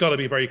 you've got to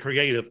be very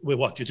creative with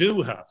what you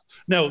do have.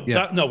 Now,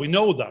 we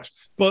know that.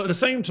 But at the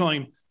same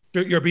time,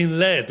 you're being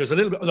led. There's a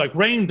little bit like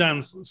Rain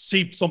Dance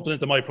seeped something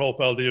into my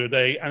profile the other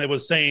day, and it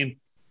was saying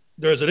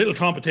there's a little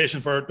competition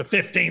for the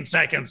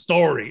 15-second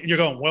story. And you're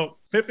going, well,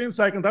 15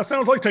 seconds, that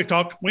sounds like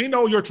TikTok. We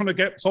know you're trying to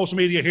get social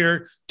media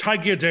here,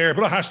 tag you there,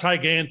 put a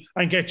hashtag in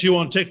and get you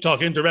on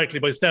TikTok indirectly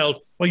by stealth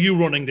by you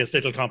running this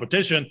little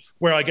competition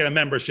where I get a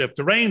membership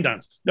to Rain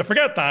Dance. Now,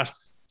 forget that.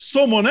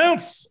 Someone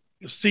else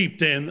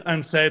seeped in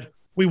and said,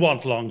 we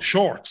want long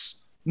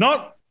shorts.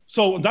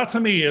 So that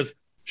to me is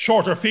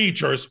shorter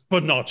features,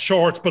 but not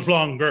shorts, but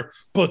longer,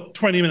 but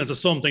 20 minutes of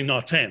something,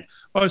 not 10.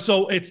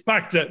 So it's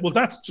back to, well,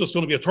 that's just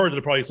going to be a third of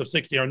the price of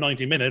 60 or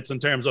 90 minutes in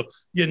terms of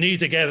you need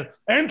to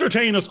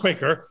entertain us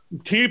quicker,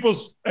 keep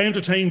us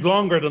entertained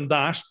longer than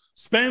that,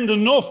 spend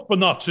enough, but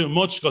not too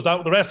much, because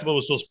the rest of it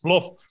was just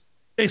fluff.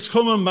 It's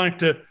coming back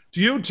to, do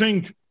you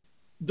think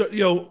that,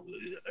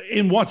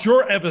 in what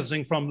you're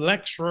evidencing from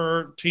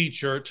lecturer,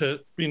 teacher to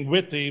being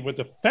with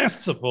the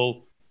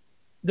festival,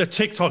 the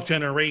TikTok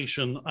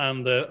generation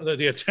and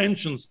the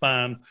attention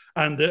span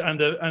and when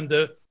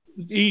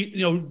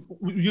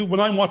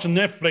I'm watching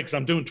Netflix,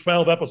 I'm doing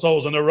 12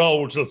 episodes in a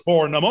row till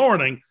 4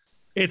 a.m.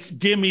 It's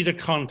give me the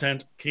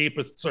content, keep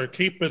it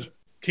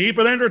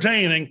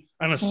entertaining,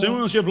 and as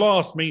soon as you've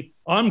lost me,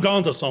 I'm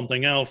gone to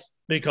something else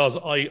because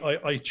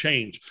I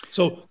change.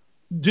 So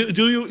do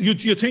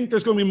you think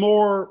there's going to be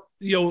more?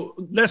 Not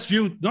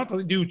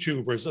the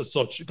YouTubers as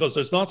such, because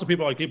there's lots of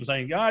people I keep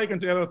saying, yeah, you can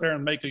get out there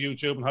and make a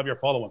YouTube and have your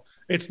following.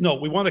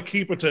 We want to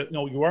keep it to,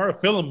 you are a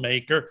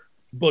filmmaker,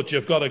 but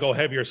you've got to go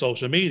heavier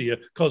social media,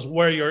 because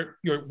where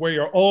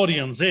your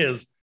audience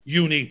is,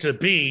 you need to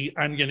be,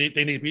 and you need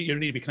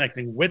to be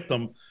connecting with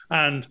them,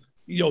 and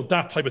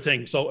that type of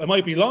thing. So it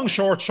might be long,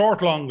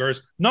 short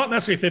longers, not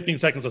necessarily 15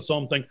 seconds of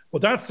something,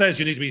 but that says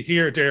you need to be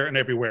here, there, and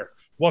everywhere.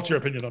 What's your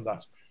opinion on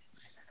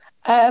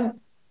that?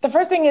 The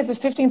first thing is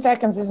 15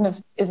 seconds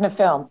isn't a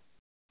film.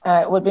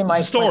 Would be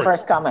my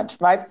first comment,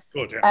 right?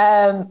 Good,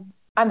 yeah.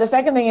 And the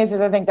second thing is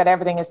I think that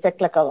everything is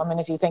cyclical. I mean,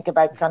 if you think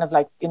about kind of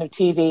like,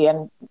 TV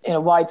and,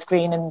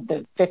 widescreen in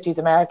the 50s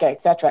America,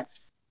 etc.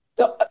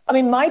 So, I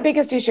mean, my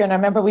biggest issue, and I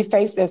remember we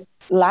faced this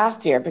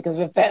last year because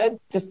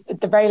just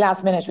at the very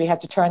last minute, we had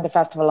to turn the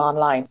festival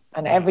online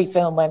and every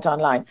film went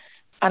online.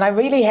 And I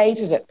really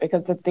hated it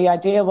because the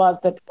idea was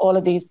that all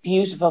of these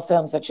beautiful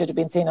films that should have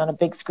been seen on a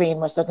big screen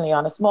were suddenly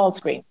on a small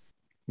screen.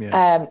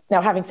 Yeah.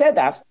 Now, having said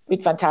that,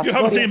 we'd fantastic. You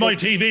haven't seen my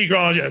TV,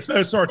 Grant, yet.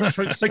 It's sort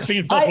of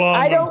 16 foot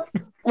long.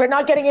 We're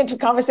not getting into a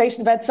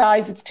conversation about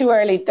size. It's too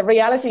early. The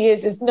reality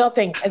is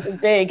nothing is as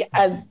big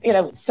as,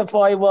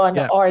 Savoy One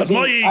or that's the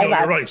my ego,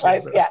 IMAX,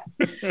 right?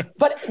 Yeah.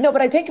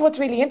 But I think what's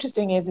really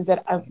interesting is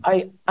that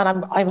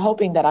I'm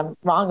hoping that I'm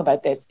wrong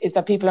about this, is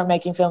that people are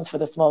making films for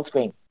the small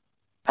screen.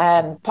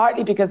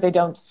 Partly because they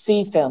don't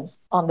see films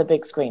on the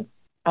big screen.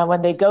 And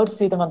when they go to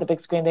see them on the big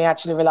screen, they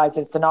actually realize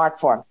that it's an art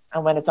form.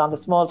 And when it's on the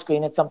small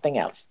screen, it's something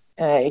else.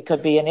 It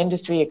could be an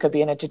industry, it could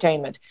be an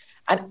entertainment.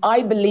 And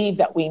I believe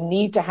that we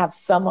need to have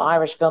some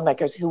Irish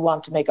filmmakers who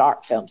want to make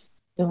art films,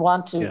 who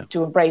want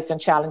to embrace and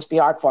challenge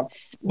the art form.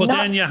 But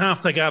then you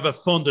have to have it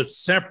funded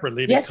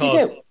separately. Yes,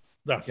 because you do.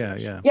 That's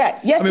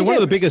Yes, I mean, one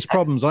of the biggest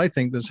problems I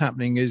think that's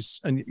happening is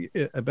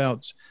the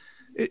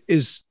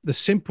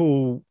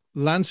simple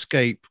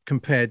landscape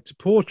compared to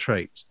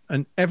portrait,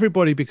 and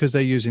everybody, because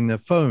they're using their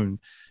phone,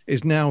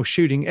 is now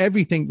shooting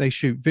everything they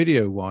shoot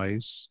video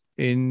wise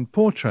in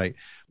portrait,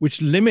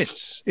 which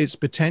limits its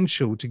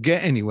potential to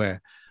get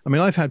anywhere. I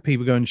mean, I've had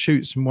people go and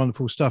shoot some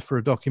wonderful stuff for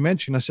a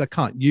documentary, and I said, I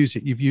can't use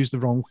it. You've used the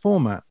wrong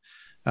format.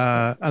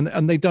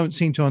 And they don't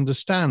seem to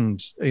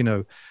understand,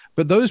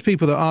 but those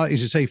people that are,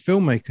 as you say,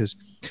 filmmakers,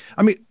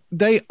 I mean,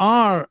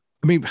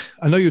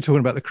 I know you were talking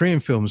about the Korean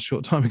films a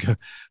short time ago.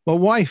 My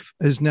wife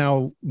is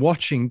now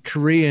watching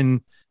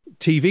Korean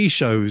TV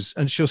shows,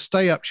 and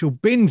she'll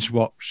binge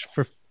watch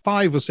for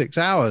 5 or 6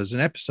 hours an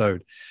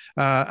episode.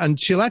 And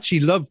she'll actually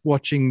love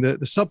watching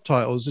the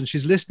subtitles, and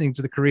she's listening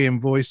to the Korean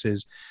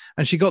voices.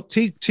 And she got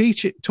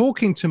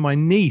talking to my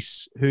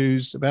niece,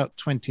 who's about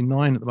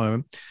 29 at the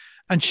moment,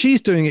 and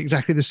she's doing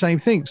exactly the same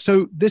thing.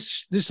 So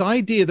this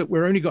idea that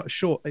we're only got a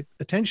short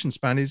attention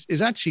span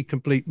is actually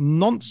complete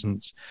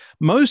nonsense.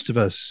 Most of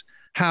us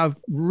have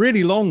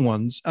really long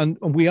ones, and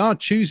we are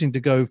choosing to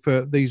go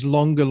for these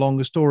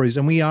longer stories,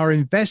 and we are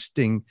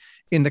investing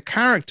in the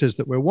characters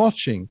that we're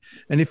watching.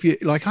 And if you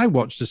like, I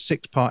watched a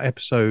 6-part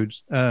episode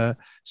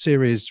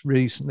series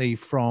recently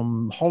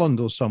from Holland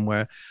or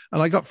somewhere,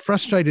 and I got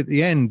frustrated at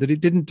the end that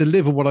it didn't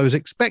deliver what I was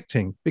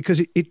expecting,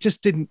 because it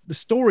just didn't, the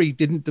story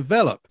didn't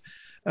develop.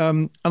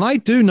 And I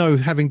do know,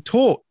 having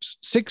taught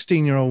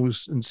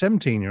 16-year-olds and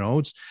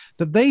 17-year-olds,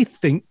 that they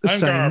think the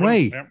same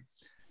way.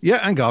 Yeah,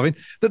 and Garvin,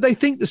 that they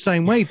think the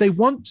same way. They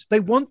want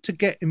to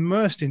get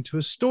immersed into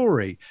a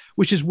story,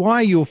 which is why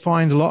you'll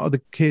find a lot of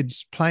the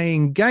kids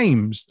playing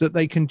games that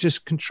they can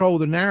just control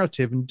the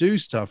narrative and do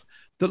stuff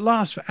that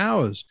lasts for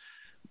hours.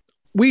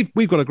 We've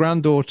got a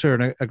granddaughter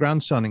and a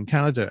grandson in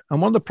Canada, and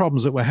one of the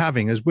problems that we're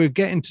having is we're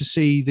getting to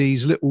see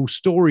these little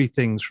story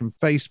things from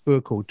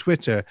Facebook or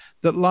Twitter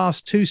that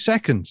last 2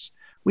 seconds.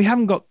 we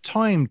haven't got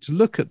time to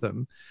look at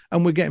them,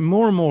 and we're getting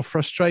more and more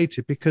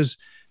frustrated because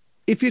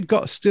if you'd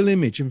got a still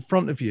image in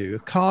front of you, a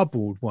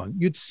cardboard one,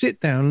 you'd sit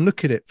down and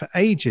look at it for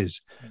ages.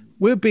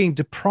 We're being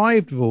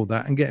deprived of all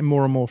that and getting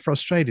more and more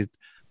frustrated.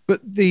 But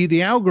the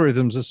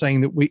algorithms are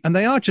saying that and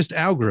they are just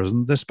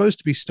algorithms, they're supposed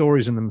to be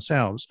stories in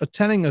themselves, are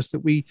telling us that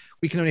we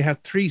can only have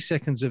 3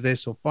 seconds of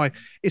this or 5.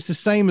 It's the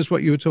same as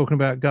what you were talking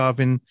about,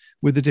 Garvin,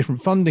 with the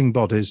different funding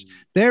bodies.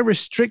 They're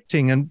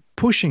restricting and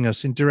pushing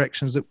us in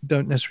directions that we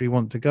don't necessarily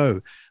want to go.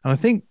 And I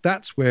think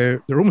that's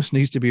where there almost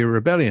needs to be a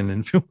rebellion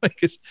in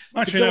filmmakers.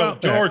 Actually, no,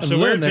 George, the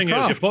weird thing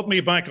is you put me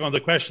back on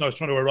the question I was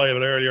trying to arrive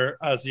at earlier,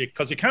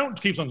 because the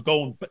accountant keeps on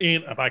going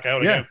in and back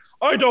out again.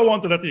 I don't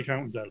want to let the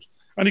accountant out.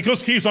 And he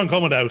just keeps on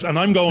coming out. And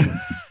I'm going,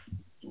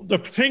 the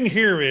thing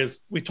here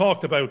is, we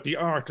talked about the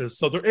artist.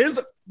 So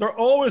there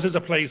always is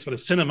a place for the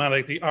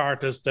cinematic, the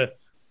artist,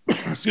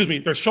 excuse me,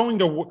 they're trying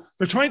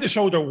to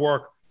show their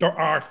work, their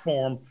art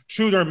form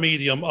through their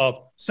medium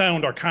of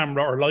sound or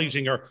camera or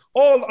lighting or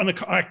all and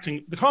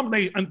acting, the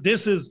combination. And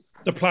this is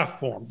the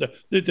platform.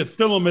 The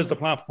film is the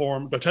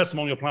platform, the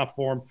testimonial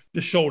platform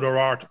to show their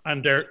art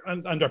and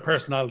their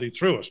personality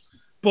through it.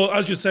 But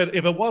as you said,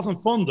 if it wasn't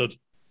funded,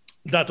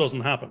 that doesn't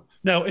happen.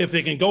 Now, if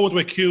they can go into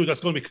a queue, that's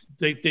going to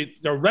be,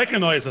 they're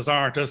recognized as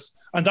artists,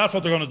 and that's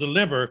what they're going to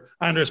deliver,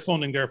 and there's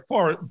funding there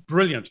for it,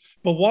 brilliant.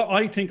 But what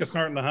I think is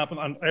starting to happen,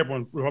 and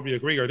everyone will probably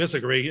agree or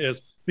disagree,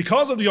 is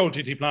because of the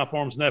OTT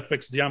platforms,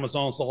 Netflix, the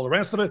Amazons, all the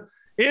rest of it,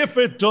 if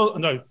it does,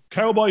 now,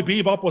 Cowboy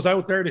Bebop was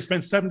out there, they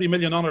spent 70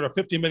 million on it or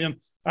 50 million,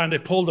 and they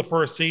pulled the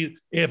first seed.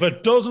 If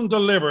it doesn't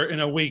deliver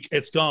in a week,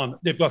 it's gone.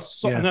 They've got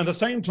and at the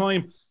same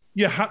time,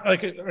 you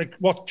like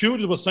what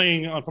Judith was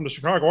saying from the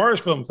Chicago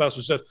Irish Film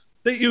Festival, said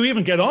that you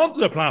even get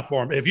onto the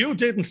platform. If you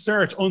didn't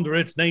search under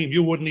its name,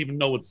 you wouldn't even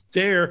know it's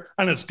there,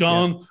 and it's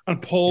gone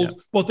and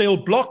pulled. But they'll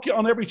block you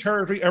on every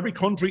territory, every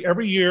country,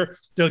 every year.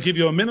 They'll give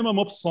you a minimum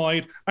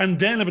upside, and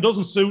then if it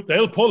doesn't suit,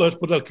 they'll pull it,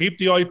 but they'll keep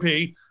the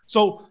IP.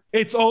 So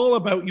it's all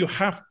about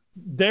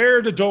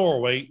they're the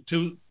doorway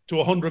to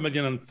 100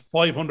 million and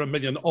 500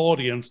 million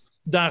audience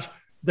that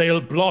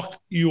they'll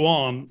block you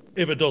on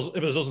if it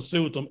doesn't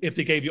suit them, if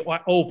they gave you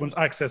open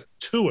access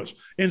to it.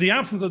 In the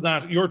absence of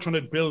that, you're trying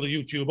to build a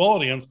YouTube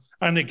audience,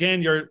 and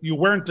again, you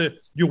weren't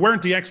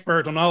the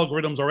expert on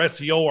algorithms or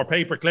SEO or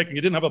pay-per-click, and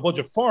you didn't have a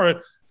budget for it.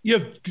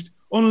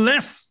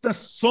 Unless there's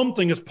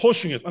something is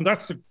pushing it, and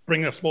that's to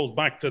bring, I suppose,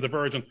 back to the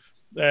Virgin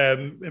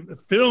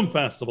Film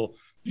Festival.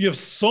 You have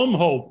some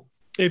hope.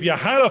 If you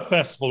had a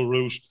festival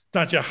route,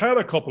 that you had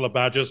a couple of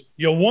badges,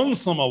 you won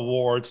some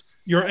awards,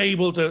 you're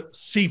able to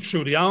seep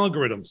through the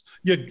algorithms.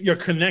 You're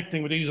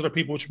connecting with these other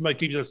people, which might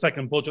give you the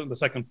second budget and the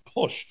second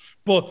push.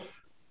 But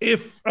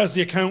if, as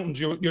the accountant,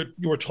 you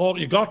were taught,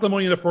 you got the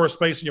money in the first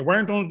place, and you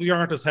weren't under the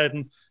artist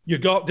heading,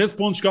 this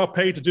bunch got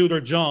paid to do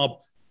their job.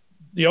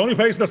 The only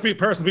person's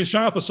been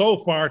shafted so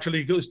far till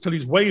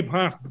he's way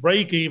past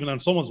break even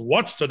and someone's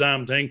watched the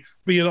damn thing,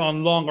 be it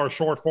on long or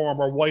short form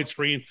or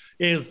widescreen,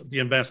 is the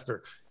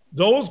investor.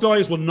 Those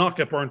guys will not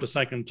get burnt a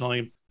second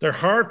time. They're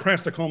hard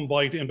pressed to come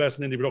by to invest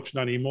in indie production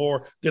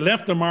anymore. They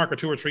left the market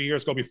 2 or 3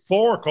 years ago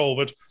before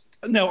COVID.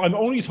 Now, I'm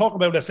only talking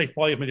about, let's say,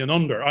 5 million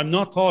under. I'm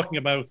not talking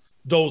about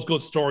those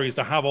good stories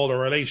that have all the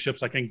relationships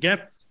that can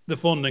get the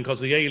funding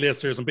because the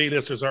A-listers and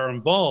B-listers are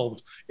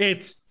involved.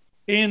 It's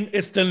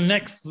the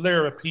next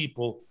layer of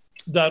people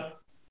that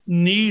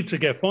need to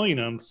get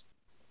finance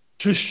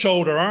to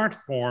show their art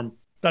form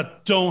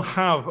that don't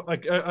have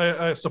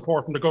a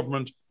support from the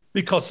government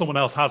because someone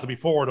else has it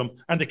before them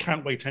and they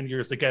can't wait 10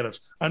 years to get it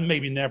and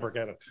maybe never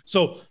get it.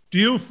 So do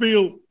you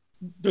feel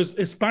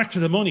it's back to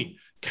the money?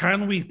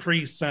 Can we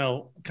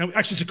pre-sell?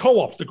 Actually, to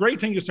co-ops, the great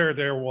thing you said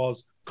there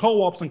was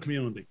co-ops and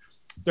community.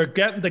 They're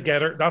getting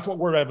together. That's what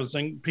we're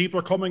evidencing. People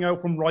are coming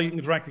out from writing,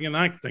 directing, and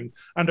acting,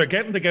 and they're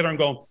getting together and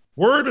going,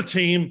 we're the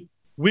team.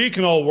 We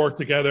can all work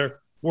together.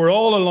 We're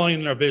all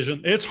aligned in our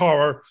vision. It's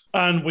horror,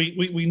 and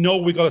we know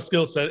we got a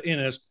skill set in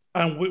it,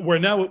 and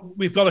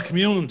we've got a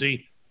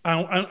community.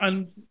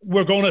 And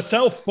we're going to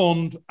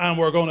self-fund,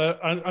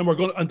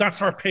 and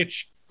that's our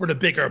pitch for the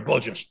bigger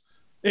budget.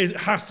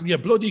 It has to be a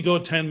bloody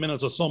good 10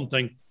 minutes or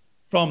something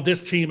from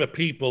this team of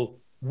people,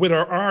 with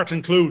our art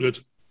included,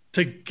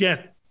 to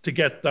get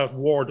that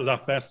award or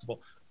that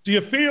festival. Do you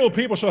feel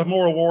people should have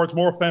more awards,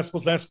 more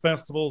festivals, less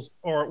festivals,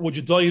 or would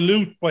you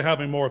dilute by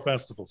having more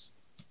festivals?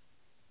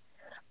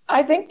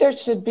 I think there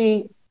should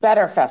be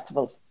better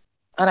festivals.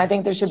 And I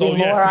think there should be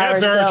more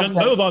Irish Virgin,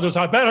 move on. There's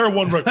a better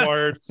one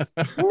required.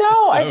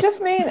 No, I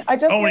just mean.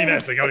 Only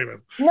messing.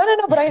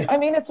 No. But I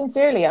mean it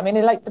sincerely. I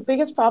mean, like, the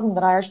biggest problem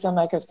that Irish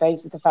filmmakers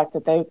face is the fact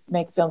that they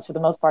make films for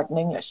the most part in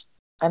English,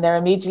 and they're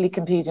immediately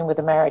competing with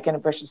American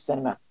and British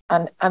cinema,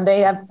 and they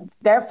have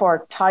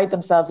therefore tied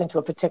themselves into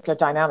a particular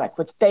dynamic,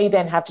 which they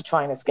then have to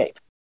try and escape.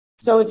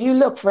 So if you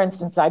look, for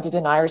instance, I did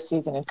an Irish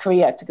season in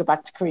Korea, to go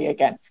back to Korea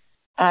again.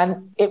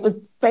 And it was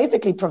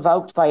basically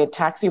provoked by a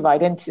taxi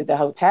ride into the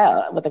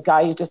hotel with a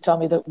guy who just told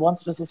me that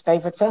Once was his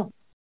favourite film.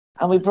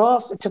 And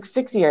it took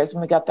 6 years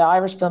when we got the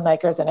Irish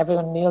filmmakers and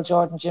everyone, Neil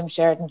Jordan, Jim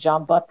Sheridan,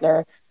 John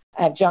Butler,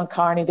 John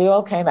Carney, they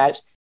all came out.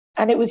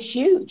 And it was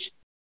huge.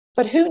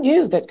 But who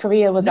knew that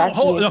Korea was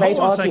actually a great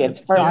audience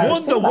for Irish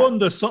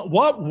cinema?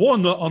 What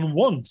won on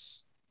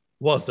once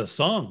was the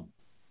song.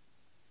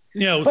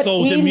 You know,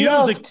 so the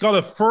music got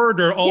a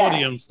further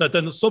audience that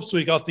then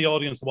subsequently got the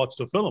audience to watch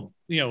the film.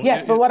 You know,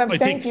 yes, but what I'm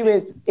saying to you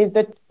is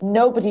that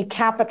nobody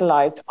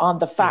capitalized on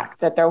the fact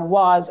that there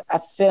was a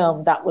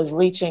film that was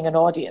reaching an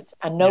audience,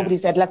 and nobody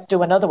said, "Let's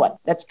do another one.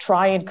 Let's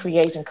try and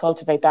create and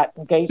cultivate that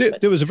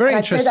engagement." There was a very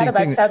interesting thing. I'd say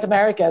that about South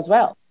America as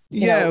well.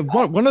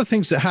 One of the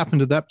things that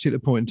happened at that particular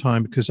point in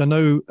time, because I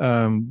know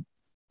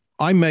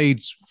I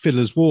made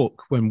Fiddler's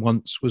Walk when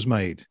Once was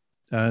made.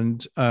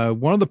 And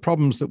one of the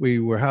problems that we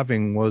were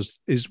having was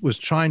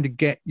trying to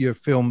get your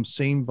film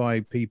seen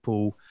by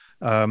people.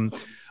 And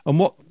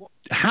what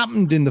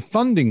happened in the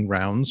funding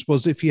rounds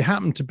was, if you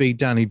happened to be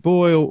Danny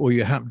Boyle or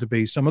you happened to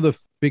be some other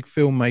big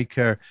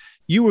filmmaker,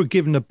 you were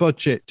given a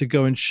budget to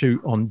go and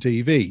shoot on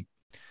DV.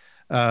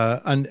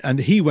 And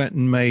he went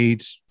and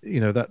made,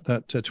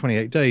 that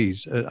 28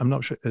 days. I'm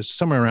not sure,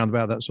 somewhere around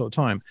about that sort of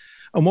time.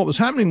 And what was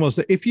happening was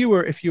that if you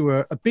were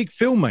a big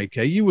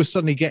filmmaker, you were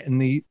suddenly getting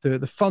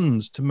the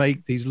funds to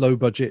make these low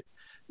budget,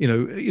 they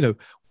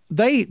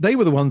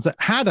were the ones that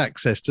had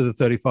access to the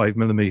 35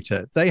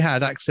 millimeter. They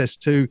had access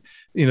to,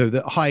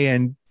 the high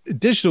end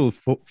digital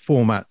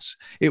formats.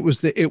 It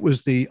was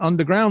the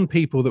underground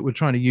people that were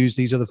trying to use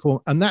these other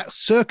formats, and that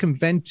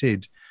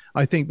circumvented,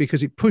 I think,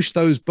 because it pushed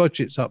those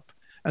budgets up,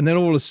 and then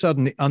all of a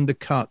sudden it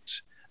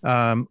undercut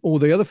all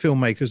the other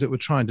filmmakers that were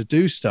trying to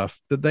do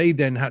stuff that they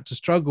then had to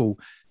struggle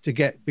to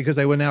get, because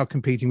they were now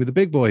competing with the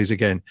big boys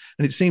again.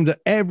 And it seemed that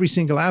every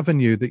single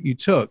avenue that you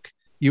took,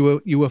 you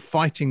were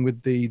fighting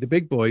with the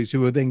big boys, who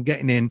were then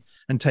getting in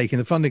and taking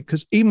the funding.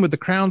 Because even with the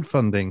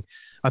crowdfunding,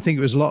 I think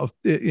it was a lot of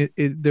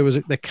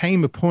there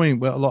came a point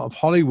where a lot of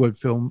Hollywood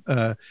film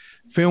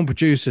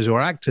producers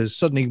or actors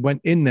suddenly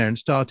went in there and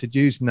started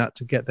using that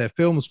to get their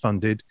films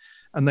funded.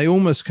 And they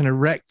almost kind of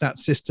wrecked that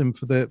system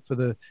for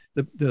the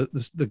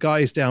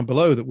guys down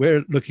below, that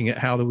we're looking at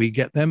how do we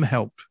get them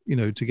help,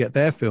 to get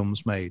their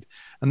films made.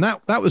 And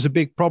that was a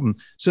big problem.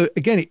 So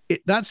again,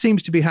 that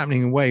seems to be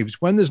happening in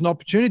waves. When there's an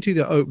opportunity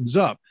that opens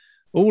up,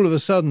 all of a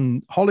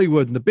sudden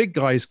Hollywood and the big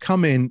guys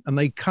come in, and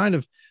they kind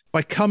of,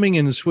 by coming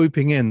in and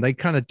swooping in, they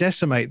kind of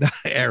decimate that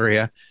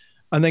area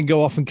and then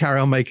go off and carry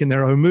on making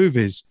their own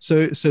movies.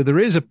 So there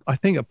is I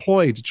think a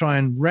ploy to try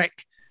and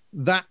wreck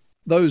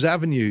those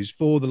avenues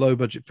for the low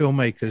budget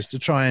filmmakers, to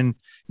try and,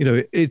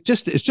 it's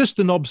just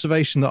an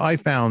observation that I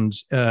found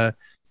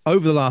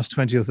over the last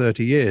 20 or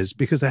 30 years,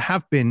 because there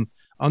have been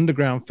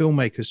underground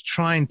filmmakers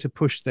trying to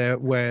push their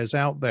wares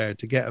out there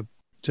to get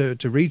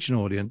to reach an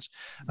audience,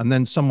 and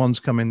then someone's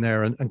come in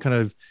there and kind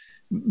of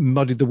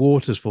muddied the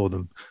waters for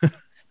them.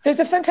 There's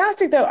a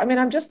fantastic, though. I mean,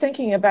 I'm just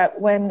thinking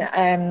about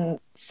when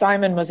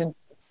Simon was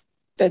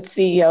the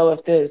CEO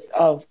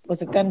of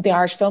was it then the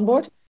Irish Film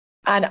Board?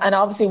 And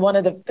obviously one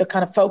of the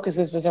kind of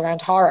focuses was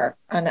around horror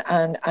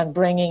and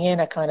bringing in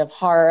a kind of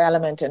horror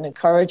element and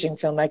encouraging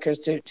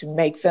filmmakers to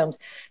make films,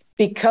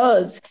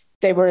 because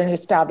they were an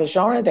established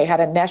genre. They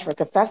had a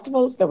network of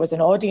festivals. There was an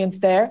audience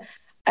there.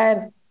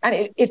 And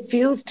it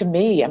feels to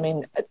me, I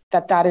mean,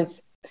 that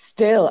is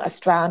still a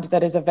strand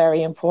that is a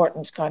very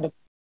important kind of,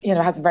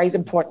 has a very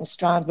important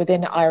strand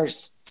within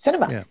Irish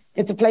cinema. Yeah.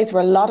 It's a place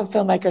where a lot of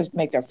filmmakers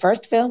make their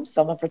first films.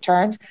 Some have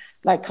returned,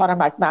 like Conor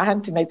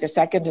McMahon, to make their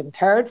second and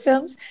third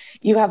films.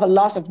 You have a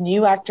lot of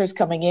new actors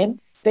coming in.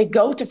 They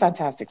go to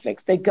Fantastic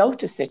Flicks. They go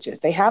to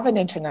Sitges. They have an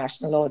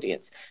international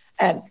audience.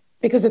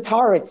 Because it's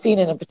horror, it's seen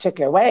in a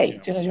particular way.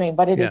 Yeah. Do you know what I mean?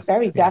 But it is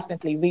very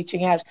definitely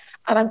reaching out.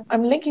 And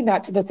I'm linking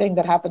that to the thing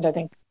that happened, I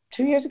think,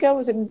 2 years ago,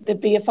 was in the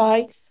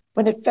BFI,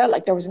 when it felt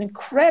like there was an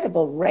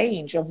incredible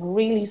range of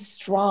really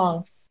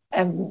strong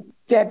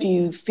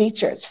debut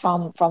features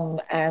from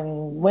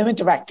women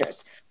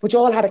directors, which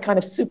all had a kind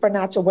of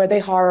supernatural, were they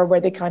horror, were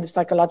they kind of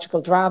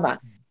psychological drama,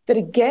 that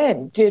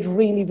again did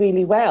really,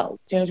 really well.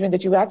 Do you know what I mean?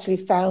 That you actually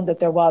found that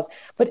there was.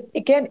 But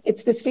again,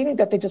 it's this feeling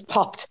that they just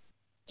popped.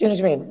 Do you know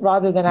what I mean?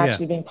 Rather than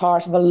actually being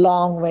part of a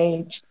long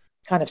range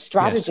kind of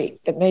strategy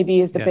that maybe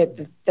is the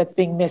bit that's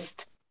being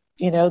missed.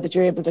 That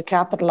you're able to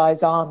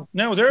capitalize on.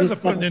 Now, there is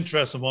an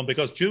interesting one,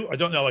 because I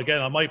don't know,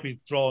 again, I might be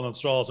drawing on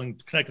straws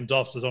and connecting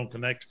dots that don't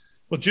connect.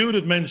 But Jude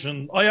had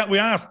mentioned, we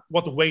asked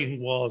what the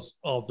weighting was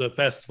of the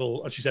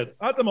festival, and she said,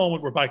 at the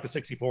moment, we're back to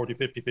 60-40,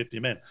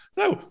 50-50 men.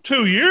 Now,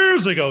 2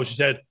 years ago, she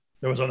said,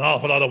 there was an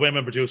awful lot of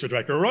women producer,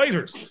 director,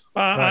 writers.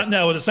 Right.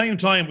 Now, at the same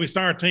time, we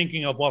start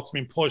thinking of what's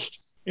been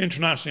pushed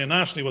internationally and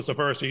nationally with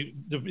diversity,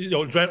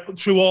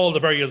 through all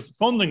the various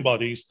funding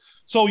bodies.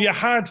 So you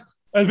had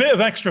a bit of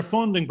extra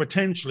funding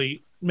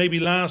potentially, maybe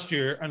last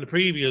year and the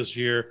previous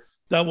year,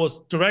 that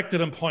was directed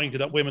and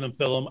pointed at women in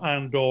film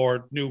and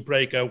or new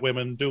breakout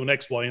women doing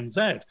X, Y, and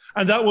Z.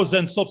 And that was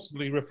then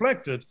subsequently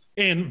reflected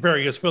in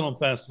various film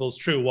festivals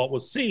through what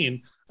was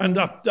seen. And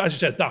that, as you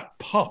said, that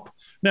pop.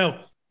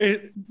 Now,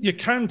 you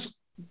can't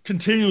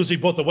continuously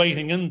put the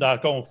weighting in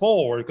that going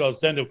forward, because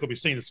then it could be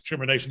seen as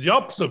discrimination the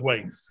opposite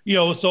way.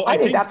 So I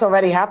think that's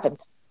already happened.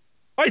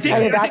 I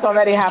think that's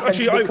already happened,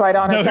 actually, to be quite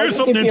honest. Now, here's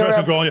something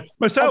interesting, Grania.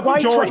 Myself and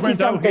George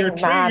went out here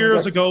 3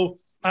 years ago,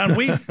 and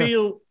we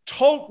feel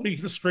totally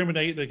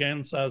discriminated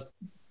against as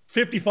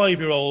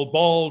 55-year-old,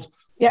 bald,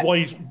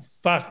 white,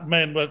 fat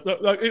men. But no,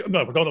 we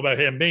don't know about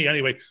him, me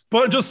anyway.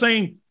 But I'm just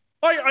saying,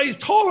 I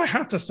thought I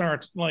had to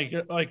start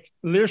like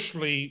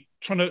literally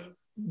trying to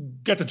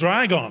get the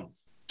drag on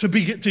to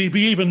be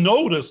even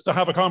noticed, to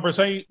have a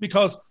conversation,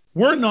 because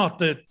we're not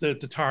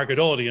the target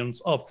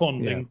audience of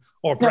funding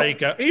or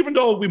breakout, even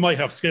though we might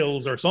have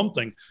skills or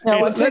something.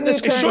 No,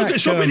 it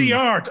should be the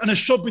art, and it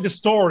should be the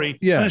story,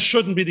 and it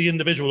shouldn't be the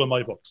individual in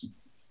my books.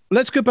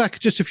 Let's go back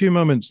just a few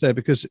moments there,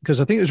 because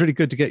I think it was really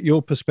good to get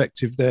your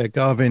perspective there,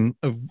 Garvin,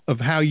 of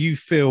how you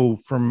feel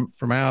from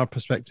our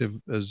perspective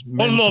as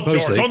men. Unloved,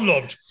 supposedly. George,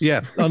 unloved.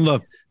 Yeah,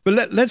 unloved.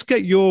 But let's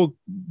get your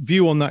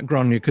view on that,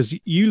 Grainne, because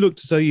you looked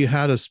as though you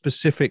had a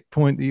specific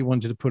point that you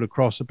wanted to put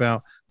across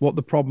about what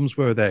the problems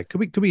were there.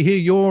 Could we hear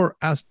your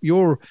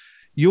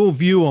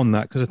view on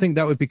that? Because I think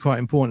that would be quite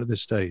important at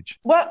this stage.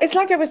 Well, it's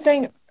like I was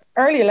saying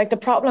earlier, like the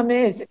problem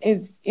is,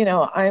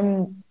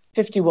 I'm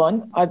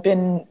 51. I've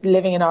been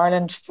living in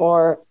Ireland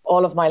for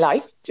all of my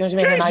life. Do you know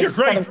what I mean? Jeez, you're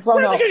great.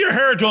 Where did you get your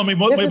hair done? My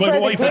wife would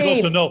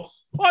love to know.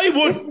 I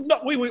would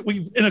not.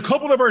 We in a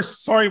couple of our,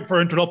 sorry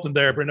for interrupting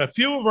there, but in a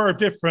few of our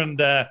different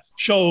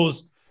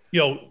shows,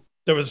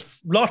 there was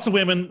lots of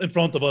women in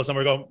front of us, and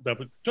we're going,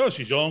 oh,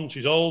 she's young,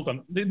 she's old,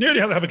 and they nearly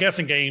had to have a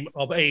guessing game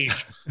of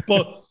age.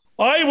 But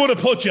I would have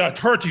put you at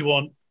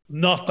 31,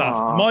 not that.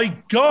 My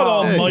God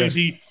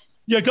Almighty.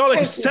 You got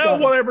to sell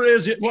whatever it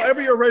is,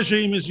 whatever your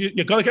regime is.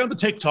 You got to get on the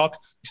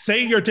TikTok,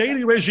 say your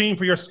daily regime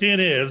for your skin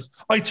is.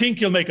 I think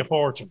you'll make a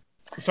fortune.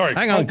 Sorry.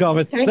 Hang on,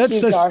 Garvin. Let's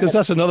because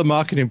that's another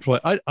marketing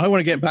point. I want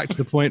to get back to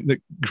the point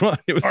that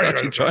Grainne was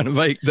actually trying to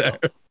make there.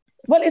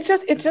 Well, it's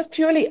just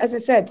purely, as I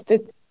said,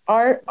 that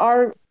our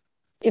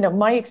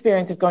my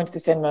experience of going to the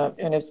cinema,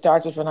 it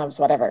started when I was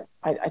whatever.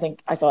 I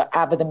think I saw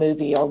ABBA the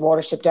movie or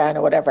Watership Down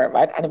or whatever,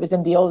 right? And it was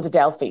in the old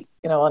Adelphi,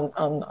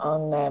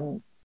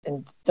 on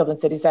in Dublin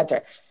City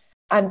Centre.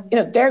 And,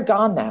 they're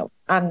gone now.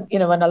 And,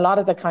 and a lot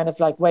of the kind of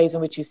like ways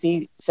in which you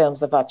see films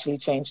have actually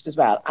changed as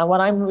well. And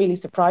what I'm really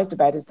surprised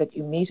about is that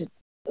you meet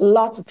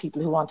lots of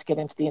people who want to get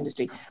into the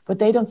industry, but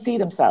they don't see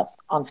themselves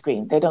on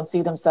screen. They don't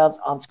see themselves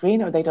on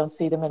screen, or they don't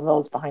see them in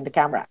roles behind the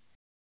camera.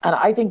 And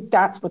I think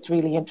that's what's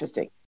really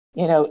interesting,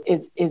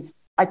 is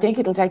I think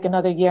it'll take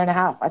another year and a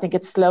half. I think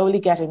it's slowly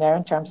getting there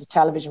in terms of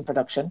television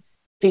production.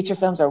 Feature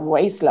films are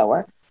way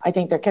slower. I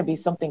think there can be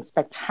something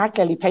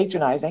spectacularly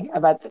patronizing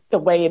about the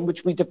way in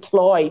which we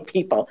deploy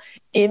people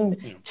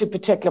into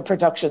particular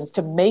productions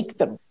to make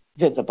them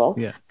visible.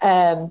 Yeah.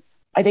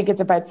 I think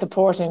it's about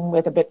supporting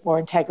with a bit more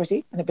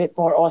integrity and a bit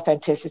more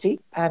authenticity,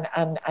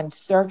 and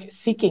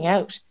seeking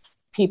out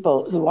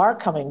people who are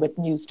coming with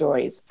new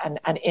stories and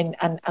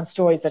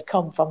stories that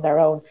come from their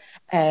own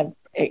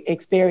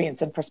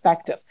experience and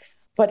perspective.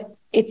 But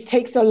it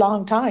takes a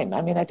long time.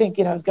 I mean, I think,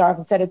 as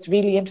Garvin said, it's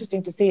really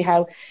interesting to see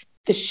how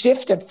the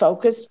shift and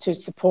focus to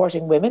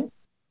supporting women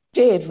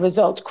did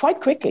result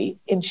quite quickly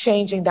in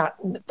changing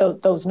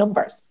those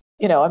numbers.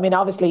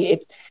 Obviously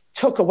it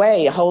took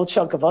away a whole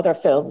chunk of other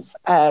films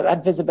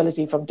and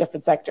visibility from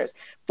different sectors,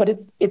 but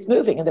it's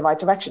moving in the right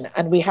direction,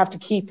 and we have to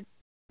keep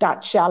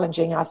that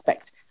challenging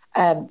aspect.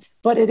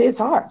 But it is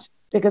hard,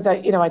 because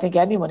I think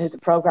anyone who's a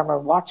programmer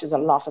watches a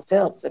lot of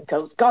films and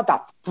goes, God,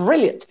 that's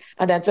brilliant,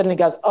 and then suddenly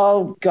goes,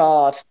 oh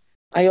God,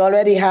 I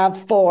already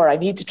have 4. I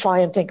need to try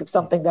and think of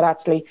something that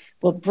actually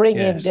will bring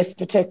in this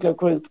particular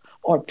group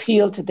or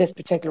appeal to this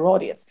particular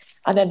audience.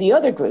 And then the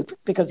other group,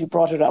 because you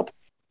brought it up,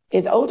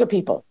 is older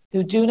people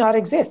who do not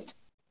exist,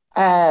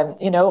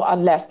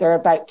 unless they're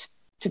about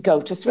to go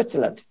to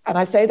Switzerland. And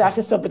I say that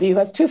as somebody who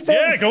has 2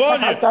 films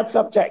that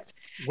subject.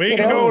 We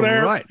can go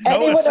there. Right.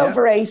 Anyone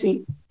over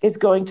 80 is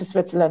going to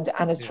Switzerland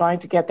and is trying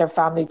to get their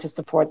family to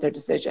support their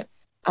decision.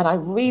 And I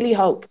really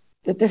hope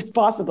that it's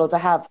possible to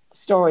have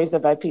stories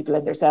about people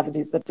in their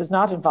 70s that does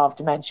not involve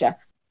dementia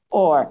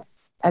or,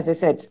 as I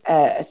said,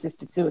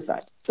 assisted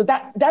suicide. So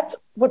that's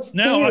what.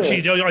 No,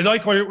 actually, I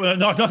like where you're.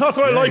 Not that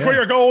I like where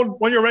you're going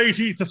when you're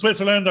 80 to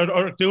Switzerland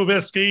or do a bit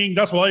of skiing.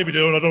 That's what I'd be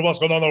doing. I don't know what's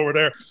going on over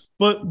there.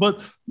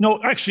 But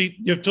no, actually,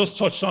 you've just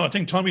touched on. I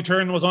think Tommy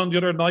Tiernan was on the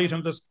other night,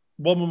 and this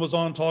woman was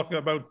on talking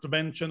about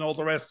dementia and all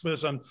the rest of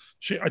it. And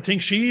I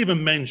think she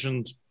even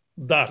mentioned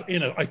that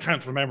in it. I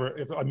can't remember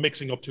if I'm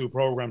mixing up 2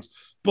 programs,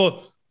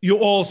 but. You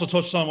also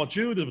touched on what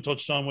Judith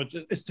touched on, which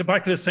it's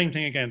back to the same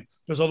thing again.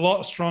 There's a lot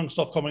of strong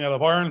stuff coming out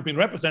of Ireland being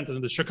represented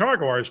in the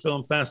Chicago Irish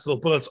Film Festival,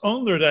 but it's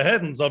under the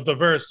headings of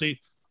diversity.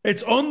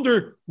 It's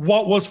under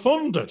what was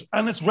funded,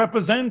 and it's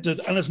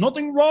represented, and there's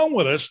nothing wrong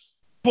with it.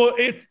 But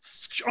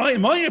it's,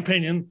 in my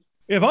opinion,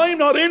 if I'm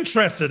not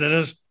interested in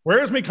it,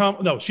 where's my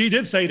no, she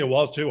did say there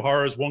was 2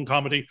 horrors, 1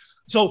 comedy.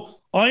 So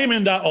I am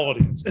in that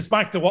audience. It's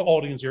back to what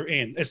audience you're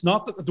in. It's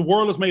not that the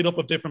world is made up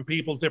of different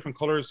people, different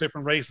colors,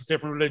 different races,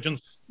 different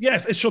religions.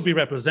 Yes, it should be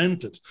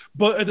represented.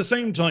 But at the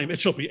same time, it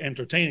should be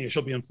entertaining. It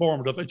should be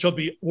informative. It should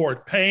be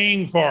worth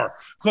paying for.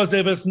 Because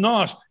if it's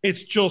not,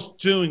 it's just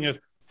doing it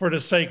for the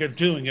sake of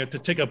doing it to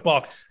tick a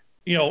box.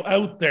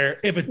 out there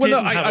if it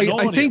didn't have an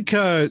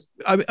audience.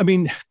 I think, I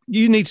mean,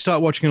 you need to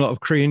start watching a lot of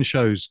Korean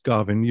shows,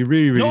 Garvin. You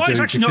really, really do.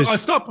 No, actually, no, I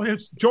stopped.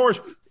 George,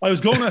 I was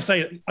going to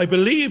say, I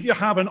believe you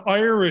have an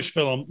Irish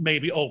film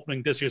maybe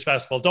opening this year's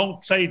festival.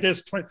 Don't say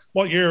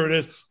what year it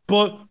is,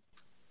 but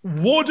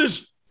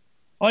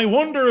I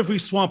wonder if we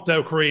swapped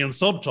out Korean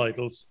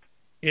subtitles,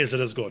 is it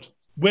as good?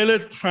 Will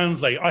it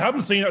translate? I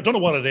haven't seen it. I don't know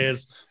what it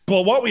is,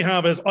 but what we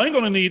have is I'm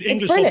going to need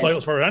English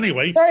subtitles for it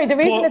anyway. Sorry, the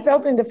reason it's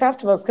opening the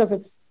festival is because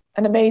it's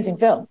an amazing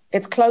film.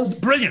 It's close.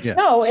 Brilliant. Yeah.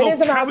 No, it is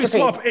a masterpiece.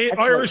 Can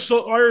we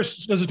swap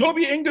Irish? There's going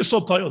to be English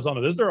subtitles on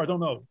it, is there? I don't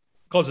know.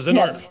 Because it's in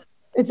Irish.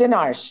 It's in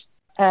Irish.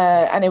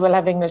 And it will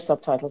have English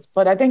subtitles.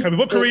 But I think... Can we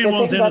put Korean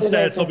ones in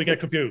instead so we get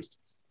confused?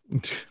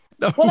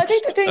 No. Well, I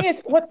think the thing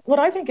is, what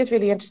I think is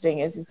really interesting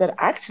is that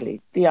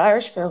actually the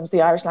Irish films,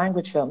 the Irish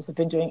language films have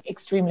been doing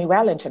extremely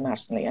well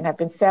internationally and have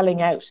been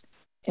selling out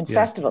in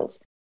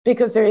festivals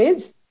because there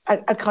is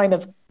a kind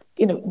of,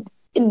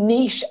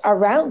 niche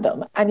around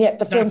them, and yet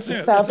the films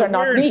themselves are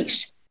not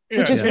niche,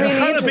 which is really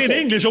interesting. If it had been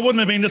English, it wouldn't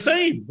have been the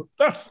same.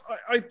 That's,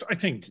 I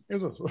think,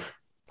 is it?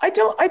 I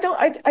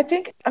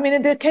think,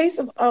 in the case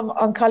of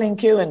on Colleen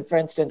Keown, for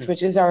instance,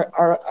 which is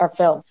our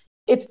film,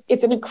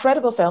 it's an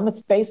incredible film.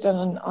 It's based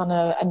on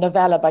a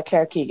novella by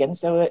Claire Keegan.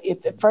 So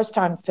it's a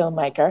first-time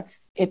filmmaker.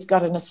 It's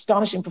got an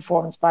astonishing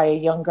performance by a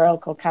young girl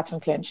called Catherine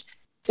Clinch.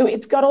 So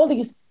it's got all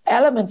these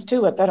elements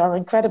to it that are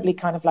incredibly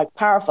kind of like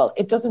powerful.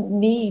 It doesn't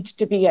need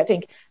to be, I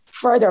think,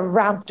 further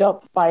ramped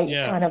up by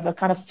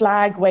kind of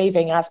flag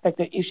waving aspect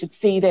that you should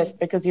see this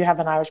because you have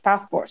an Irish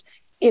passport.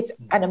 It's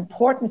an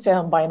important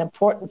film by an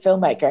important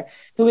filmmaker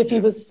who, if he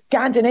was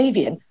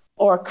Scandinavian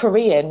or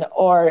Korean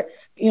or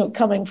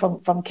coming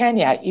from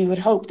Kenya, you would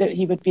hope that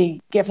he would be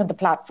given the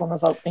platform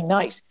of opening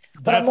night.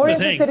 But I'm more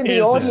interested in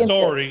the audience.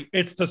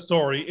 It's the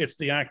story, it's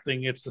the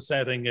acting, it's the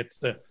setting, it's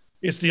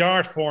the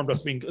art form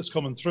that's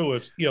coming through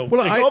it.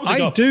 Well,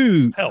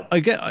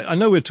 I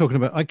know we're talking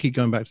about. I keep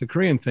going back to the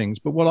Korean things,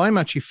 but what I'm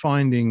actually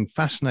finding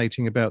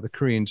fascinating about the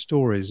Korean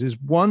stories is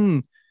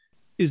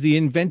the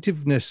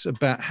inventiveness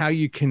about how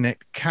you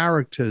connect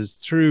characters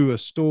through a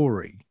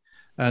story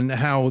and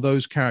how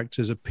those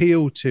characters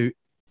appeal to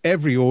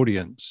every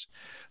audience.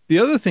 The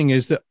other thing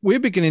is that we're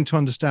beginning to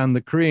understand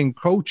the Korean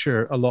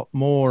culture a lot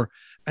more,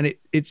 and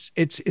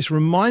it's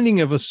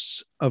reminding of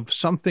us of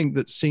something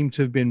that seemed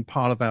to have been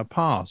part of our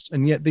past,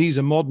 and yet these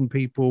are modern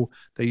people,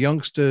 they're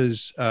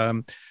youngsters,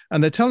 and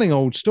they're telling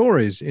old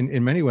stories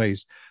in many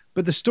ways.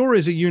 But the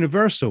stories are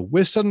universal.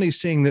 We're suddenly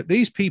seeing that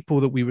these people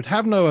that we would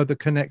have no other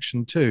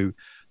connection to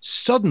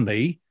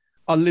suddenly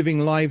are living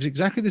lives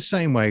exactly the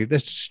same way. They're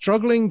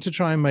struggling to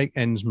try and make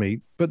ends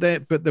meet, but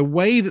the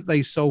way that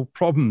they solve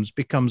problems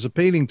becomes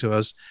appealing to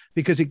us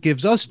because it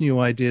gives us new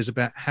ideas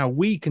about how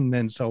we can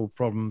then solve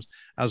problems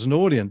as an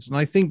audience. And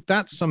I think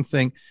that's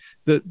something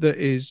that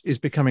is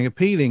becoming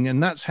appealing,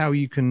 and that's how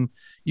you can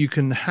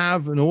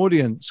have an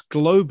audience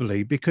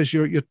globally because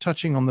you're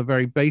touching on the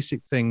very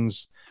basic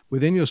things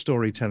within your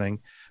storytelling.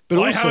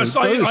 But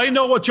I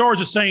know what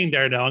George is saying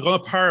there now. I'm going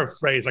to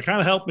paraphrase. I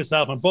can't help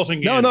myself. I'm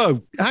butting in.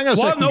 No. Hang on a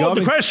second. No,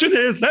 the question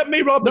is, let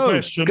me rob the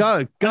question.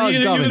 You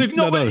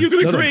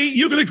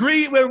can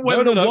agree whether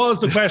it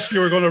was the question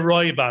you were going to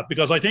arrive at,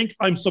 because I think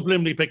I'm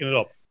subliminally picking it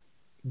up.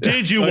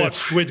 Did you watch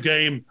Squid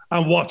Game,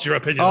 and what's your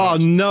opinion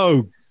on it?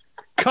 No.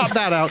 Cut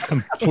that out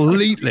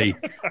completely.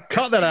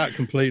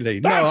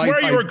 That's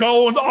where you were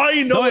going.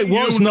 I know it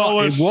was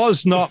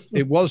not.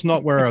 It was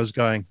not where I was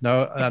going.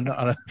 No,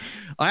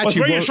 I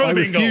actually. Where you should have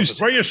been going.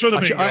 Where you should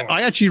have been going.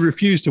 I actually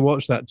refused to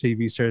watch that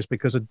TV series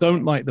because I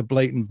don't like the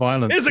blatant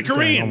violence. Is it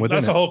Korean?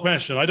 That's the whole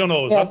question. I don't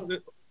know. Yes.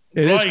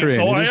 It is Korean.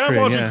 So I am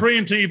watching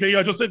Korean TV.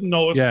 I just didn't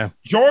know it. Yeah.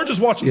 George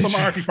is watching some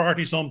arty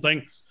party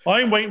something.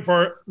 I'm waiting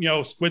for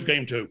Squid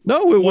Game 2.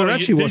 No, we're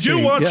actually watching. Did you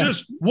watch it?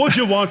 Would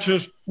you watch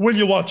it? Will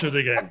you watch it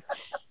again?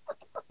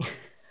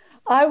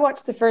 I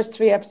watched the first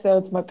 3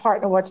 episodes. My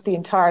partner watched the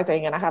entire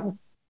thing, and I haven't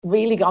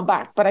really gone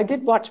back. But I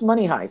did watch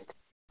Money Heist,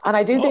 and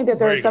I do think that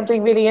there is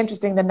something really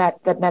interesting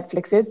that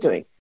Netflix is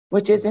doing,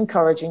 which is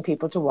encouraging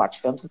people to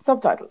watch films with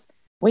subtitles.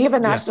 We have a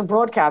national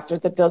broadcaster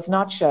that does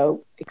not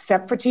show,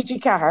 except for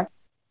TG Cahir,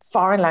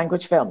 foreign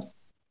language films.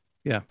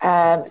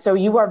 Yeah. So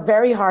you are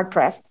very hard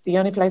pressed. The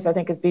only place I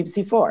think is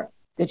BBC4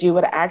 that you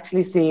would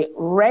actually see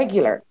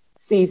regular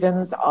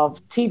seasons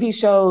of TV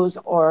shows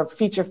or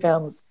feature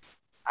films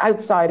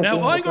outside of.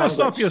 Now I'm going to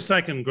stop you a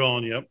second,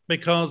 Grania,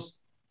 because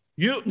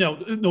you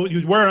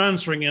were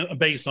answering it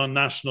based on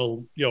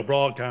national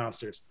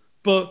broadcasters,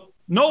 but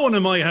no one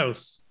in my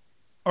house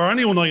or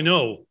anyone I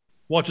know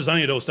watches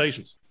any of those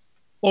stations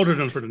other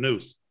than for the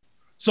news.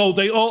 So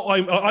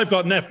I've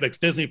got Netflix,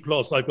 Disney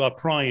Plus, I've got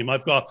Prime,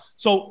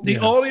 the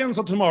audience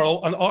of tomorrow,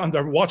 and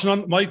they're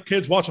watching my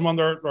kids watch them on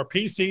their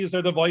PCs,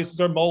 their devices,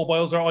 their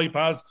mobiles, their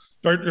iPads.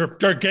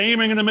 They're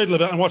gaming in the middle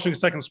of it and watching a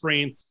second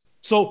screen.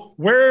 So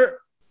where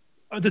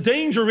the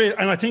danger is,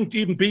 and I think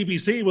even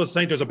BBC was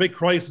saying there's a big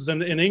crisis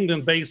in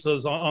England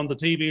basis on the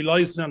TV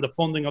license and the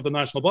funding of the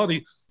national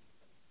body.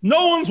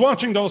 No one's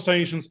watching those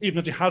stations, even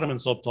if they had them in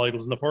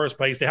subtitles in the first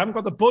place. They haven't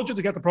got the budget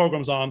to get the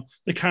programs on.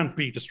 They can't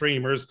beat the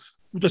streamers.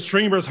 The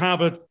streamers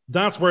have it.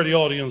 That's where the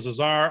audiences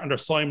are, and they're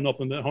signing up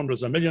in the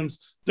hundreds of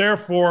millions.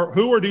 Therefore,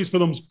 who are these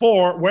films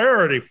for? Where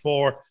are they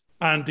for?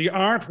 And the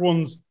art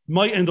ones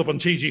might end up on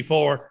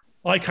TG4.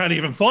 I can't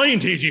even find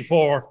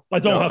TG4. I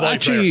don't have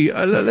actually.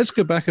 Let's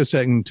go back a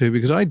second too,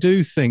 because I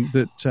do think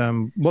that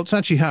what's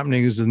actually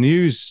happening is the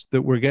news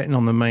that we're getting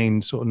on the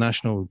main sort of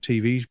national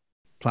TV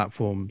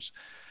platforms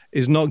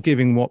is not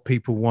giving what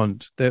people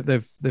want.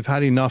 They've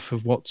had enough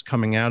of what's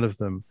coming out of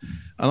them,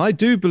 and I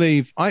do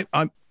believe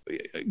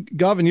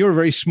Garvin, you're a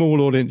very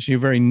small audience. You're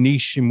very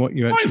niche in what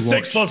you actually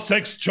watch. I'm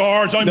 6'6",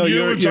 George. I'm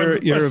huge.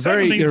 You're a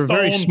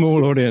very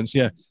small audience.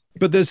 Yeah.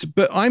 But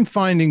I'm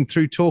finding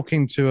through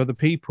talking to other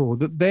people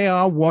that they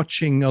are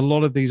watching a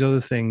lot of these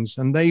other things,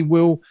 and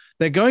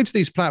they're going to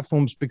these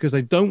platforms because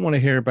they don't want to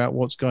hear about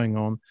what's going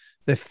on.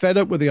 They're fed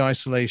up with the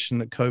isolation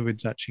that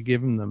COVID's actually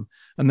given them,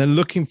 and they're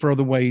looking for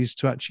other ways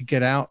to actually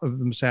get out of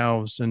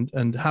themselves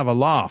and have a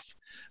laugh.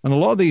 And a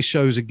lot of these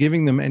shows are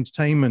giving them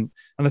entertainment.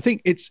 And I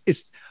think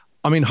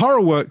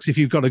horror works if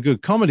you've got a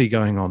good comedy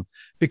going on.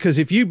 Because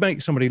if you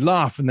make somebody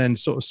laugh and then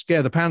sort of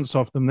scare the pants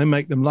off them, then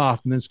make them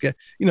laugh and then scare,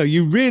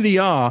 you really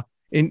are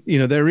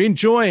they're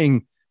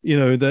enjoying,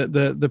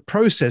 the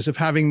process of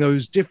having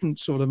those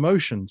different sort of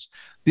emotions.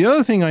 The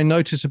other thing I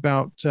notice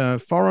about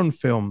foreign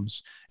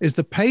films is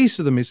the pace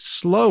of them is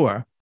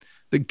slower.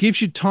 That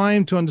gives you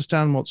time to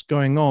understand what's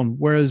going on.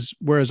 Whereas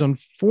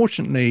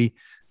unfortunately,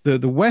 the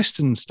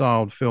Western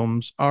styled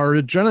films are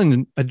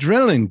adrenaline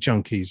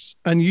junkies.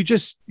 And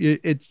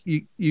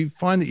you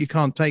find that you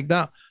can't take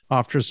that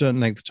after a certain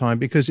length of time,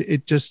 because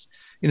it just,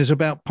 it's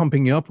about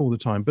pumping you up all the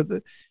time. But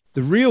the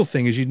real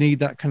thing is you need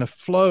that kind of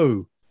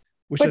flow,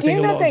 which I think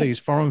a lot of these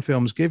foreign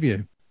films give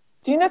you.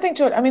 Do you not think,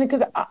 George? I mean,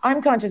 because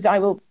I'm conscious, I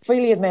will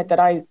freely admit that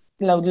I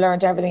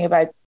learned everything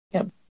about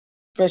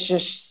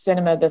British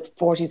cinema, the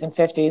 40s and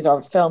 50s,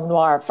 or film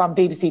noir from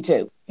BBC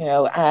Two,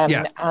 I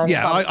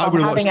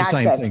would watch the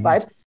same thing.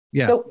 Right?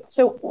 Yeah.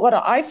 So what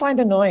I find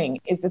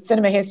annoying is that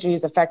cinema history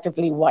is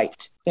effectively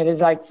wiped. It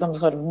is like some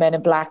sort of Men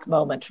in Black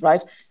moment,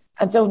 right?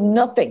 And so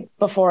nothing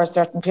before a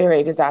certain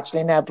period is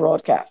actually now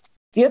broadcast.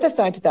 The other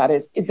side to that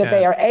is that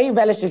they are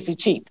relatively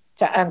cheap,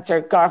 to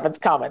answer Garvin's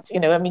comment.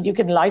 You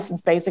can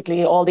license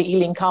basically all the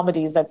Ealing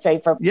comedies, let's say,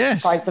 for the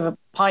price of a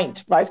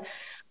pint, right?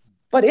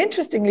 But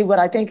interestingly, what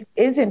I think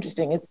is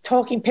interesting is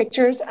Talking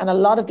Pictures, and a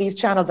lot of these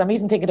channels, I'm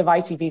even thinking of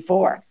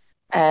ITV4,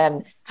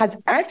 has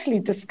actually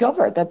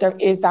discovered that there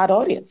is that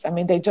audience. I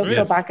mean, they just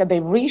go back and they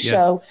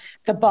re-show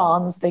the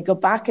Bonds, they go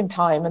back in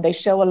time and they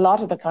show a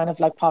lot of the kind of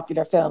like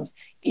popular films,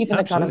 even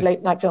the kind of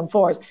late night film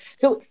fours.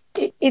 So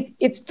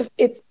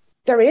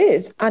there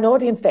is an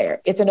audience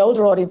there. It's an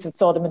older audience that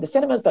saw them in the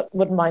cinemas that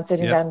wouldn't mind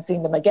sitting down and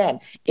seeing them again.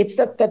 It's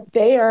that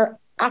they are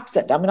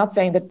absent. I'm not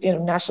saying that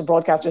national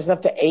broadcasters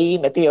have to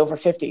aim at the over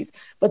 50s,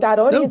 but that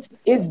audience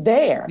is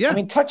there. Yeah. I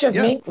mean, Touch of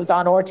Mink was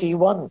on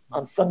RT1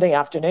 on Sunday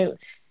afternoon.